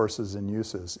energy sources and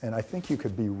uses, and I think you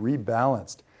could be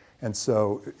rebalanced. And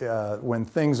so when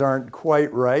things aren't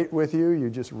quite right with you,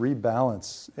 you just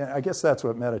rebalance. And I guess that's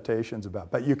what meditation's about.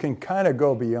 But you can kind of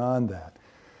go beyond that.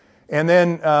 And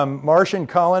then Martian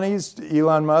colonies,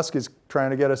 Elon Musk is trying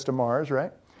to get us to Mars,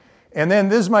 right? And then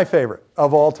this is my favorite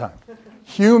of all time,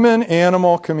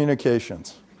 human-animal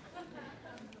communications.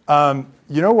 You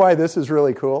know why this is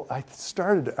really cool?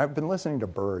 I've been listening to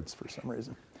birds for some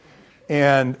reason.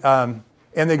 And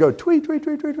they go tweet, tweet,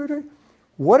 tweet, tweet, tweet, tweet.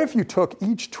 What if you took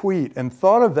each tweet and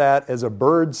thought of that as a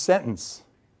bird sentence?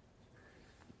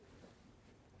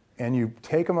 And you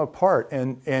take them apart.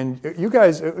 And you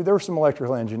guys, there was some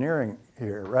electrical engineering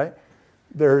here, right?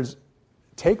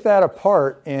 Take that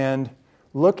apart and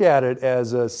look at it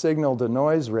as a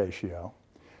signal-to-noise ratio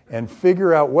and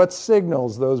figure out what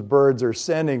signals those birds are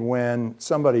sending when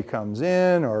somebody comes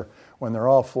in or when they're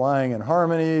all flying in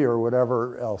harmony or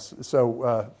whatever else.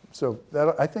 So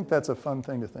I think that's a fun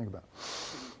thing to think about.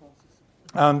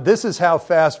 This is how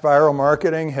fast viral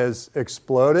marketing has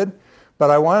exploded. But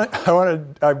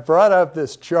I brought up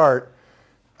this chart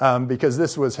because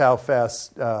this was how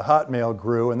fast Hotmail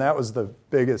grew, and that was the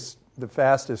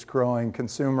fastest growing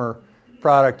consumer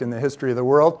product in the history of the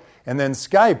world. And then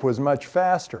Skype was much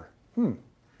faster.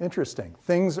 Interesting.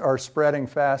 Things are spreading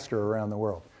faster around the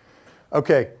world.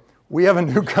 Okay, we have a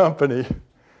new company.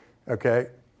 Okay,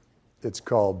 it's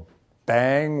called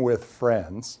Bang with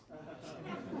Friends.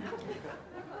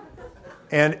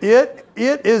 And it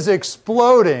is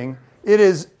exploding. It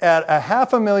is at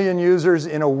 500,000 users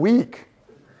in a week.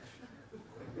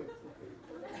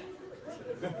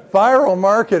 Viral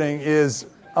marketing is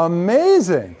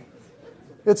amazing.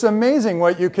 It's amazing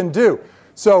what you can do.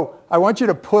 So I want you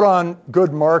to put on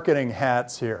good marketing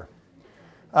hats here.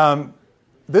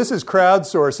 This is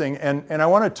crowdsourcing, and I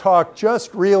want to talk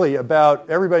just really about,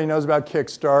 everybody knows about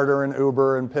Kickstarter and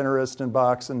Uber and Pinterest and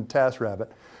Box and TaskRabbit.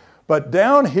 But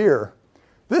down here,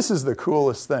 this is the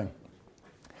coolest thing.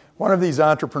 One of these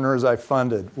entrepreneurs I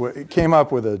funded came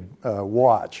up with a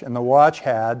watch, and the watch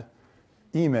had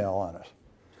email on it.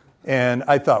 And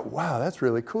I thought, wow, that's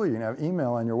really cool. You can have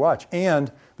email on your watch.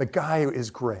 And the guy is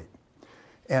great.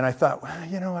 And I thought, well,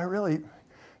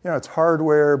 it's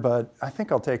hardware, but I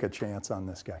think I'll take a chance on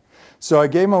this guy. So I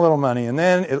gave him a little money, and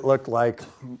then it looked like,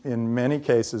 in many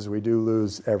cases, we do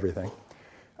lose everything.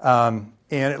 And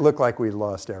it looked like we'd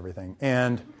lost everything.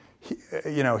 And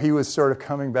he was sort of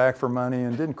coming back for money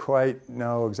and didn't quite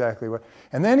know exactly what.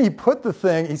 And then he put the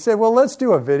thing, he said, well, let's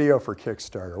do a video for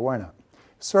Kickstarter. Why not?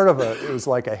 It was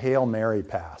like a Hail Mary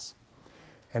pass.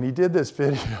 And he did this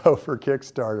video for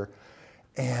Kickstarter,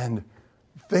 and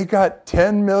they got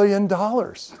 $10 million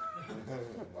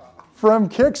from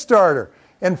Kickstarter.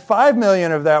 And $5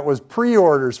 million of that was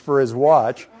pre-orders for his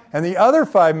watch, and the other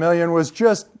 $5 million was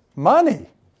just money.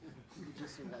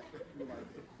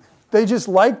 They just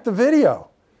liked the video.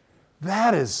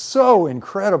 That is so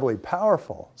incredibly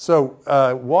powerful. So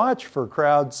watch for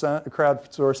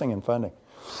crowdsourcing and funding.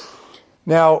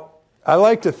 Now, I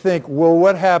like to think, well,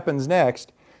 what happens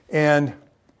next? And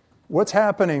what's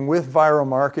happening with viral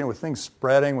marketing, with things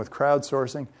spreading, with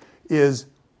crowdsourcing, is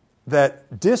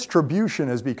that distribution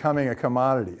is becoming a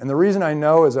commodity. And the reason I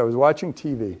know is I was watching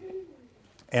TV,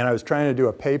 and I was trying to do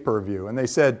a pay-per-view, and they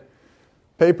said,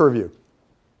 pay-per-view,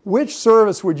 which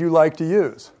service would you like to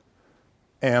use?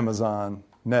 Amazon,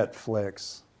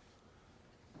 Netflix,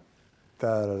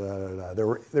 da-da-da-da-da. There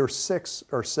were 6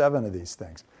 or 7 of these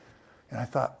things. And I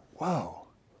thought, whoa,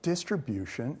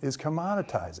 distribution is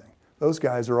commoditizing. Those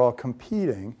guys are all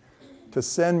competing to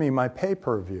send me my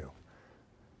pay-per-view.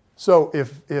 So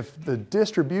if the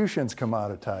distribution's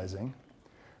commoditizing,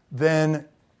 then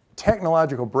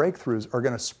technological breakthroughs are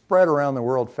going to spread around the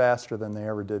world faster than they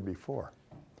ever did before.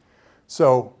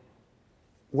 So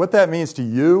what that means to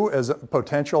you as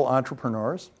potential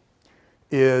entrepreneurs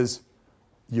is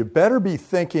you better be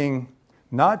thinking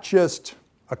not just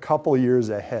a couple years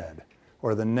ahead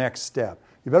or the next step.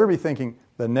 You better be thinking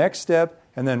the next step,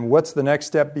 and then what's the next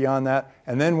step beyond that,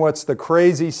 and then what's the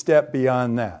crazy step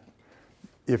beyond that.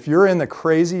 If you're in the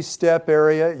crazy step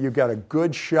area, you've got a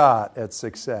good shot at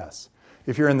success.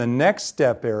 If you're in the next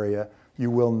step area, it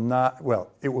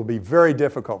will be very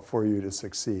difficult for you to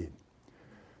succeed.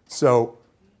 So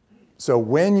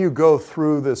when you go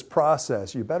through this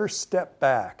process, you better step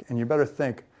back and you better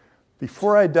think,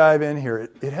 before I dive in here,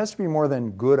 it has to be more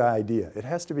than good idea. It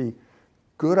has to be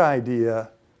good idea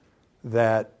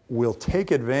that will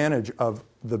take advantage of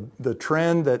the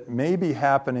trend that may be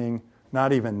happening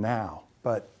not even now,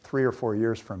 but 3 or 4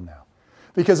 years from now.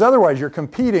 Because otherwise you're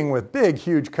competing with big,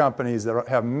 huge companies that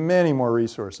have many more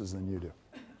resources than you do.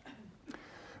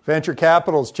 Venture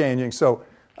capital is changing, so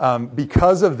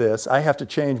because of this, I have to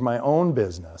change my own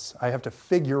business. I have to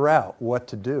figure out what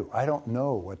to do. I don't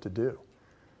know what to do.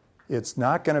 It's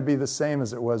not going to be the same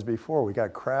as it was before. We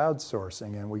got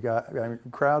crowdsourcing, and we got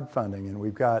crowdfunding, and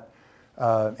we've got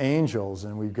angels,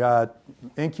 and we've got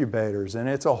incubators, and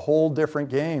it's a whole different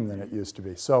game than it used to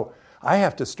be. So I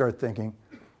have to start thinking,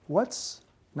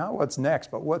 not what's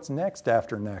next, but what's next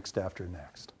after next after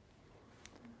next.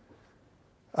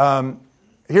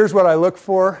 Here's what I look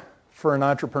for an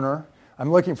entrepreneur.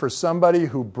 I'm looking for somebody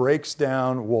who breaks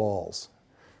down walls.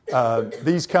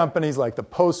 These companies like the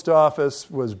post office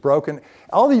was broken.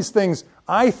 All these things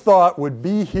I thought would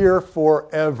be here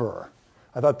forever.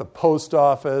 I thought the post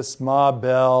office, Ma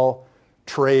Bell,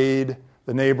 trade,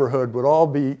 the neighborhood would all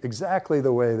be exactly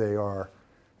the way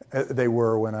they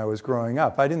were when I was growing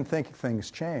up. I didn't think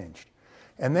things changed.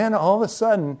 And then all of a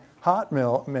sudden,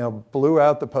 Hotmail blew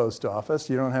out the post office.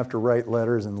 You don't have to write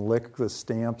letters and lick the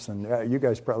stamps. And you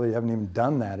guys probably haven't even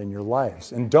done that in your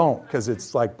lives. And don't, because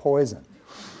it's like poison.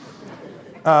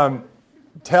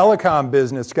 Telecom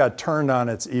business got turned on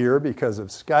its ear because of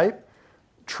Skype.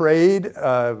 Trade,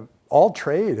 all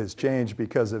trade has changed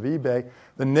because of eBay.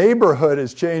 The neighborhood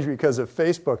has changed because of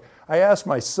Facebook. I asked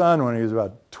my son when he was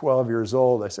about 12 years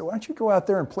old, I said, why don't you go out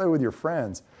there and play with your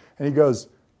friends? And he goes,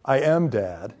 I am,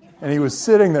 Dad. And he was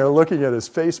sitting there looking at his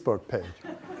Facebook page.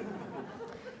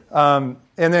 And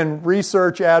then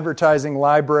research, advertising,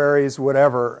 libraries,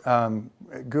 whatever.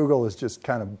 Google has just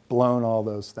kind of blown all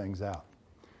those things out.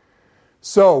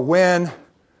 So when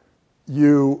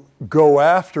you go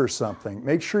after something,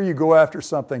 make sure you go after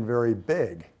something very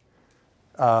big.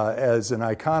 As an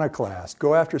iconoclast,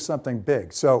 go after something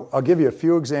big. So I'll give you a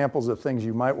few examples of things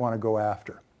you might want to go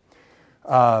after.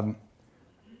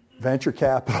 Venture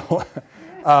capital,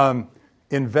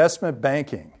 investment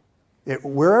banking.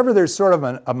 Wherever there's sort of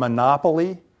a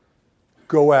monopoly,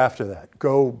 go after that.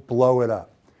 Go blow it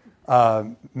up.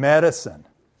 Medicine.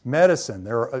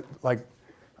 There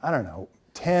are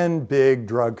 10 big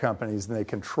drug companies, and they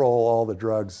control all the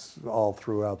drugs all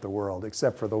throughout the world,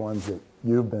 except for the ones that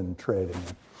you've been trading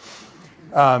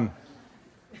in.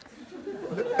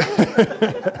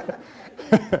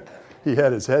 He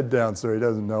had his head down, so he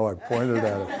doesn't know I pointed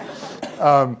at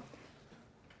it.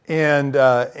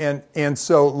 And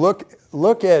so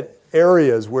look at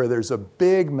areas where there's a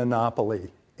big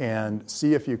monopoly and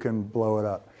see if you can blow it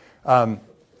up.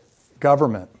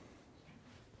 Government.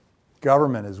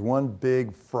 government is one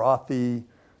big, frothy,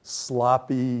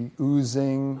 sloppy,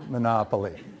 oozing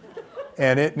monopoly.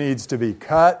 And it needs to be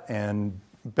cut and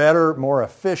better, more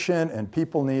efficient, and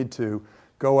people need to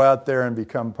go out there and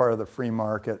become part of the free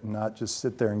market and not just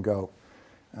sit there and go,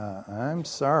 I'm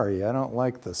sorry, I don't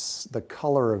like the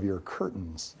color of your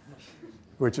curtains,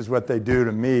 which is what they do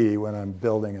to me when I'm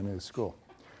building a new school.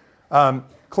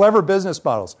 Clever business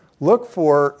models. Look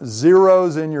for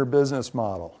zeros in your business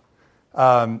model.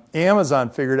 Amazon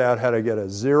figured out how to get a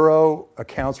zero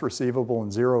accounts receivable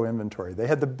and zero inventory. They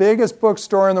had the biggest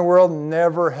bookstore in the world and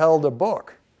never held a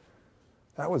book.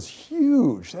 That was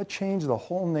huge. That changed the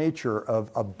whole nature of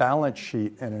a balance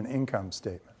sheet and an income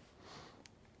statement.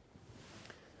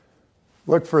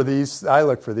 Look for these. I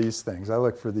look for these things. I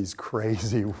look for these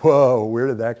crazy, whoa, where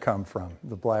did that come from?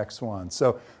 The black swan.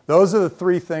 So those are the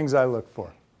three things I look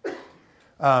for.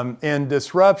 And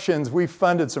disruptions, we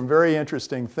funded some very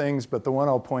interesting things, but the one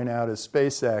I'll point out is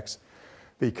SpaceX,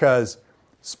 because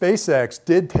SpaceX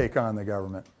did take on the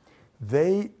government.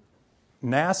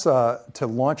 NASA, to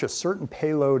launch a certain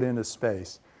payload into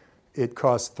space, it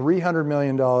cost $300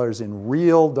 million in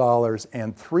real dollars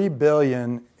and $3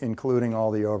 billion including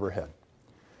all the overhead.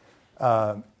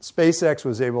 SpaceX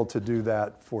was able to do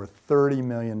that for $30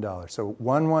 million, so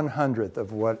 1/100th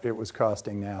of what it was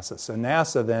costing NASA. So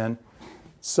NASA then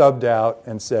subbed out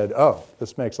and said, oh,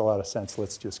 this makes a lot of sense,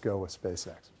 let's just go with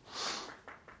SpaceX.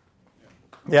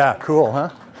 Yeah, cool, huh?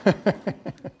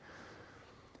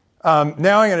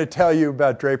 Now I'm going to tell you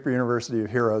about Draper University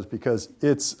of Heroes because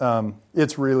it's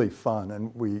really fun,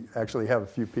 and we actually have a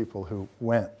few people who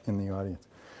went in the audience.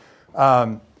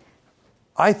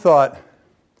 I thought,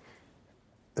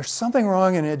 there's something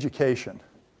wrong in education,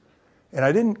 and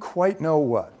I didn't quite know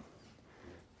what.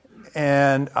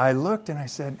 And I looked and I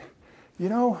said, you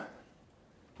know,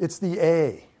 it's the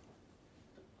A.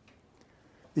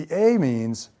 The A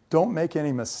means don't make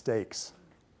any mistakes.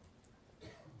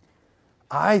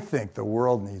 I think the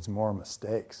world needs more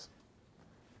mistakes.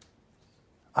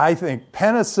 I think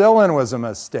penicillin was a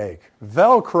mistake.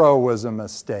 Velcro was a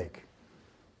mistake.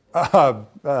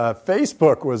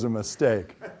 Facebook was a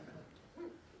mistake.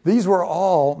 These were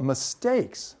all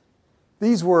mistakes.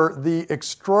 These were the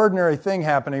extraordinary thing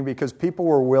happening because people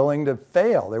were willing to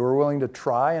fail. They were willing to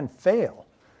try and fail.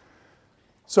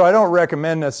 So I don't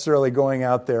recommend necessarily going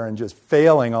out there and just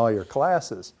failing all your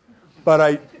classes.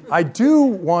 But I do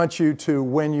want you to,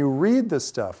 when you read this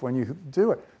stuff, when you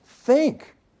do it,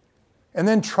 think and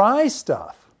then try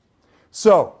stuff.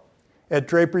 So at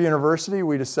Draper University,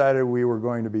 we decided we were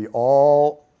going to be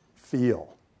all feel.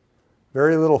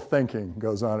 Very little thinking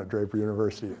goes on at Draper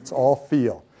University. It's all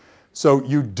feel. So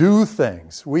you do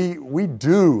things. We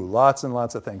do lots and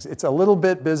lots of things. It's a little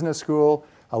bit business school,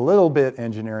 a little bit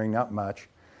engineering, not much,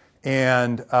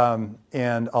 and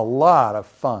a lot of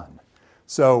fun.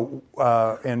 So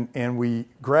and we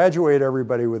graduate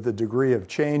everybody with the degree of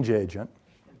change agent,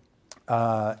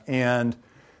 and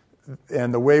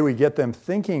the way we get them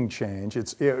thinking change,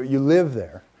 you live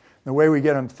there. The way we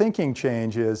get them thinking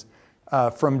change is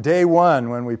from day one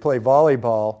when we play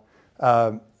volleyball.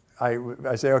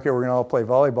 I say, okay, we're going to all play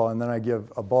volleyball, and then I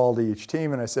give a ball to each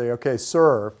team, and I say, okay,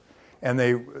 serve.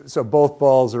 And so both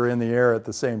balls are in the air at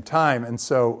the same time. And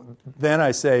so then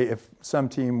I say, if some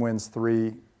team wins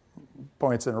 3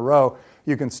 points in a row,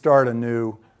 you can start a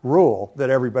new rule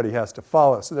that everybody has to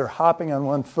follow. So they're hopping on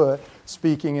one foot,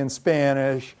 speaking in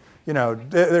Spanish,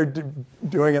 they're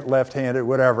doing it left-handed,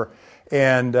 whatever.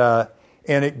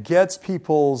 And it gets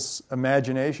people's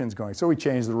imaginations going. So we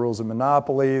changed the rules of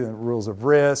Monopoly, the rules of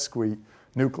risk,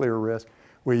 nuclear risk.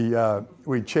 We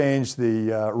changed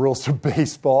the rules of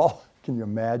baseball. Can you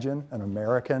imagine an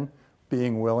American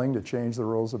being willing to change the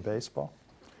rules of baseball?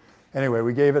 Anyway,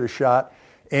 we gave it a shot.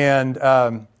 And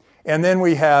then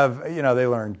we have, they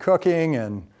learn cooking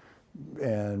and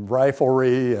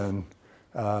riflery and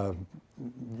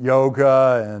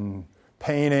yoga and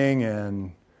painting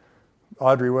and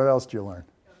Audrey, what else do you learn?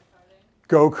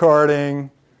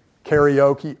 Go-karting,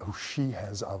 karaoke. Oh, she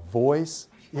has a voice.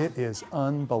 It is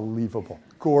unbelievable.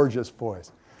 Gorgeous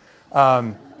voice.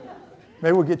 Maybe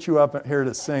we'll get you up here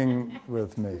to sing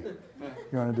with me.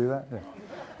 You want to do that?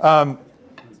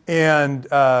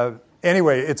 Yeah.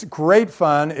 Anyway, it's great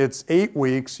fun. It's 8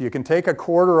 weeks. You can take a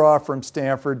quarter off from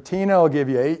Stanford. Tina will give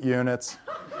you 8 units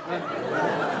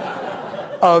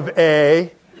of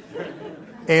A.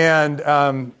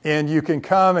 And you can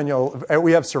come and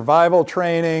we have survival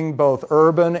training, both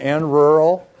urban and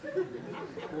rural.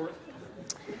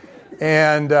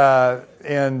 And I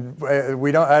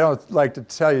don't like to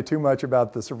tell you too much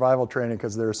about the survival training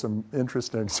because there's some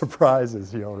interesting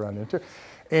surprises you'll run into.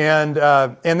 And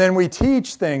then we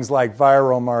teach things like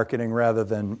viral marketing rather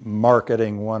than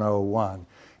marketing 101.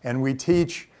 And we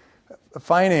teach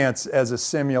finance as a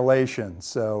simulation.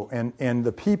 So, and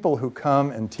the people who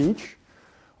come and teach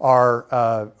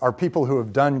are people who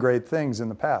have done great things in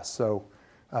the past. So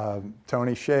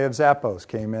Tony Hsieh of Zappos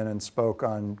came in and spoke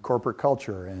on corporate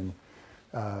culture, and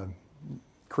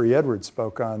Cree Edwards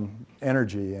spoke on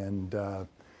energy, and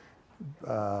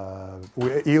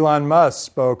Elon Musk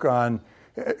spoke on,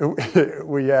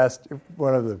 we asked,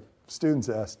 one of the students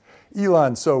asked,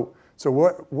 Elon, so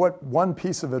what one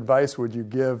piece of advice would you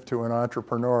give to an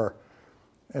entrepreneur?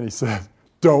 And he said,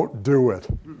 don't do it.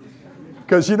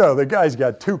 Because, the guy's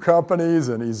got 2 companies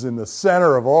and he's in the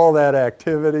center of all that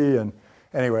activity. And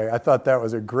anyway, I thought that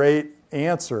was a great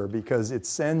answer because it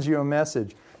sends you a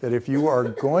message that if you are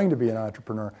going to be an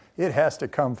entrepreneur, it has to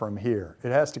come from here.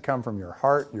 It has to come from your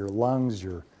heart, your lungs,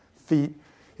 your feet.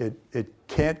 It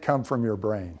can't come from your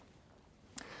brain.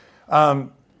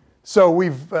 So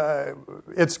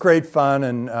it's great fun,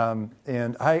 and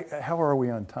how are we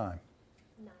on time?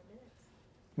 9 minutes.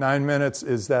 9 minutes.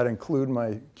 Does that include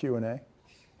my Q&A?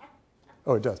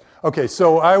 Oh, it does. Okay,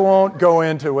 so I won't go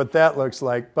into what that looks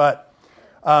like, but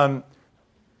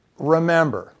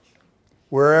remember,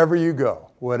 wherever you go,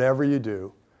 whatever you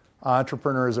do,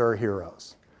 entrepreneurs are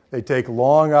heroes. They take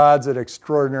long odds at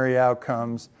extraordinary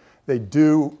outcomes. They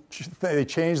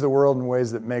change the world in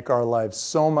ways that make our lives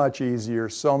so much easier,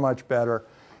 so much better,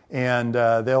 and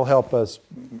they'll help us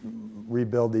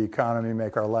rebuild the economy,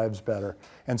 make our lives better.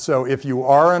 And so if you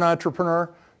are an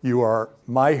entrepreneur, you are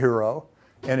my hero.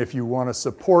 And if you want to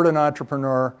support an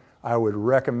entrepreneur, I would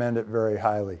recommend it very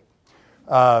highly.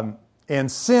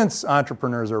 And since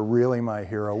entrepreneurs are really my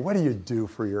hero, what do you do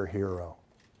for your hero?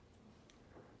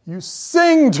 You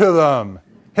sing to them.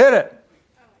 Hit it.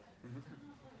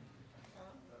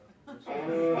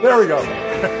 There we go.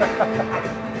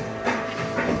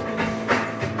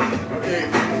 Okay,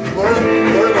 learn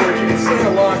the words. You can sing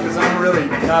along because I'm really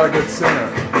not a good singer.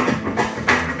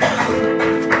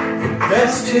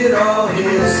 Invested all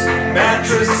his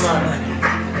mattress money,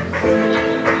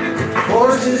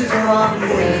 horses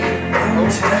Broadway,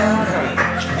 hometown honey,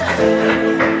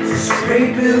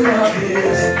 scraping up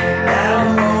his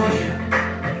alimony.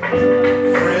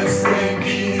 Friends think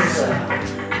he's a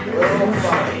little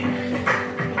funny.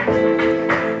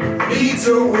 Needs a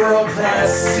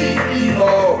world-class CEO,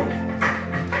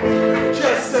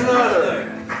 just another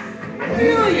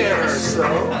million or so.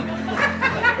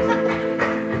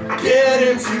 Get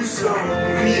into some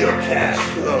real cash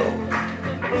flow.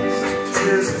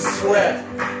 Tears and sweat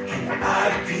and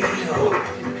IPO.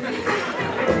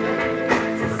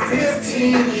 For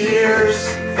 15 years,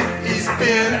 he's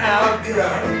been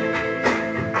outgunned.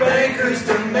 Bankers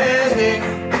demanding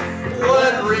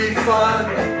blood refund.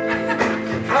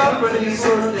 Companies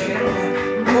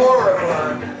looking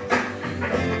moribund.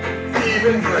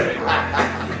 Even Drake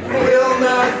will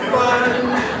not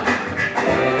fund.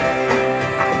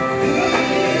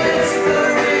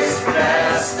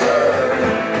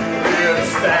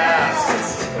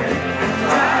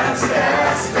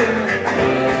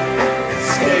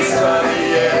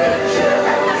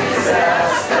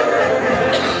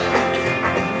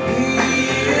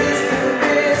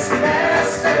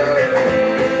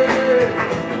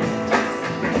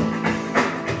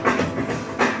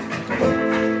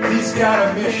 Got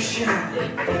a mission,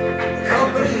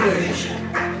 company vision,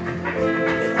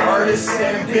 an artist's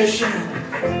ambition,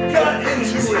 gut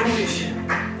intuition,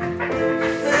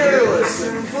 fearless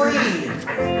and free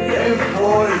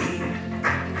employee.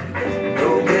 No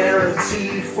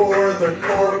guarantee for the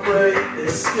corporate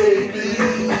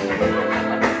escapee.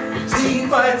 Team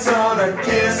fights on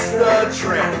against the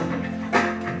trend.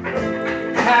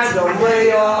 Had to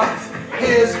lay off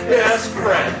his best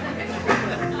friend.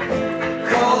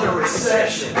 Called a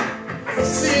recession,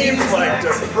 seems like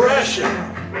depression.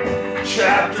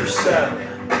 Chapter 7,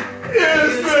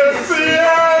 is this the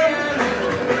end?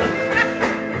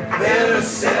 Then a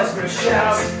salesman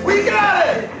shouts, we got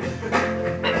it!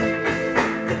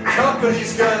 The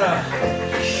company's gonna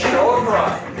show a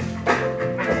profit.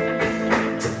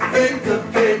 To think the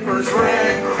papers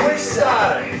ran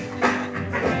quixotic.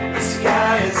 The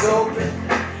sky is open,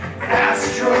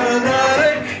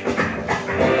 astronautic.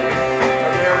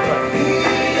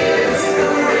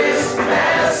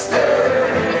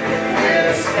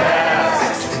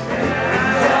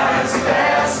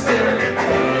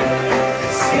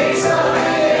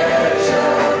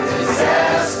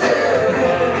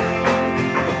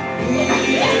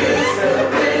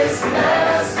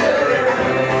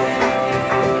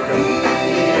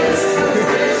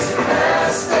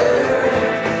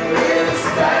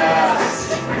 Fast.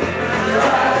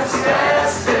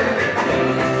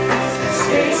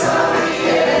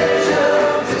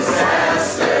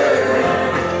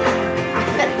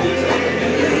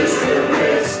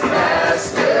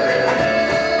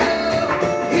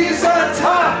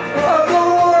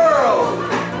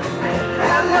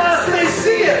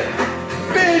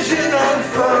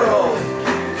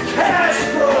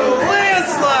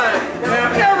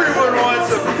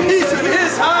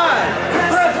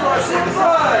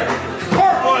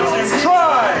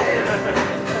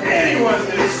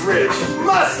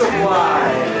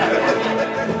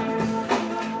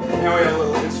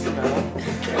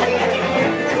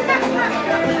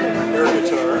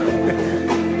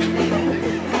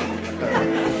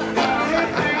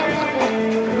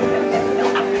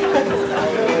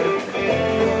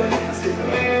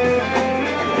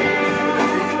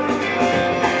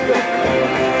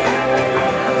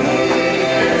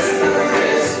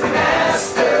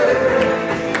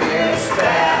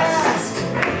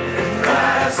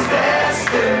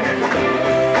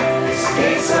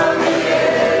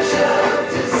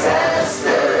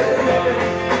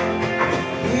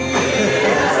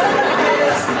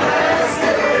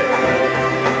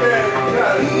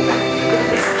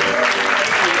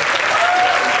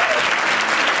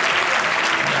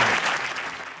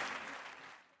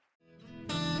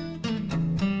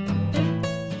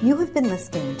 been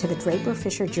listening to the Draper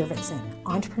Fisher Jurvetson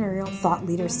Entrepreneurial Thought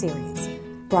Leader Series,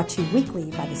 brought to you weekly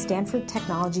by the Stanford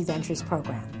Technology Ventures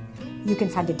Program. You can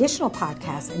find additional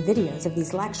podcasts and videos of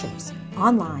these lectures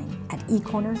online at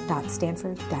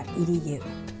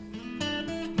ecorner.stanford.edu.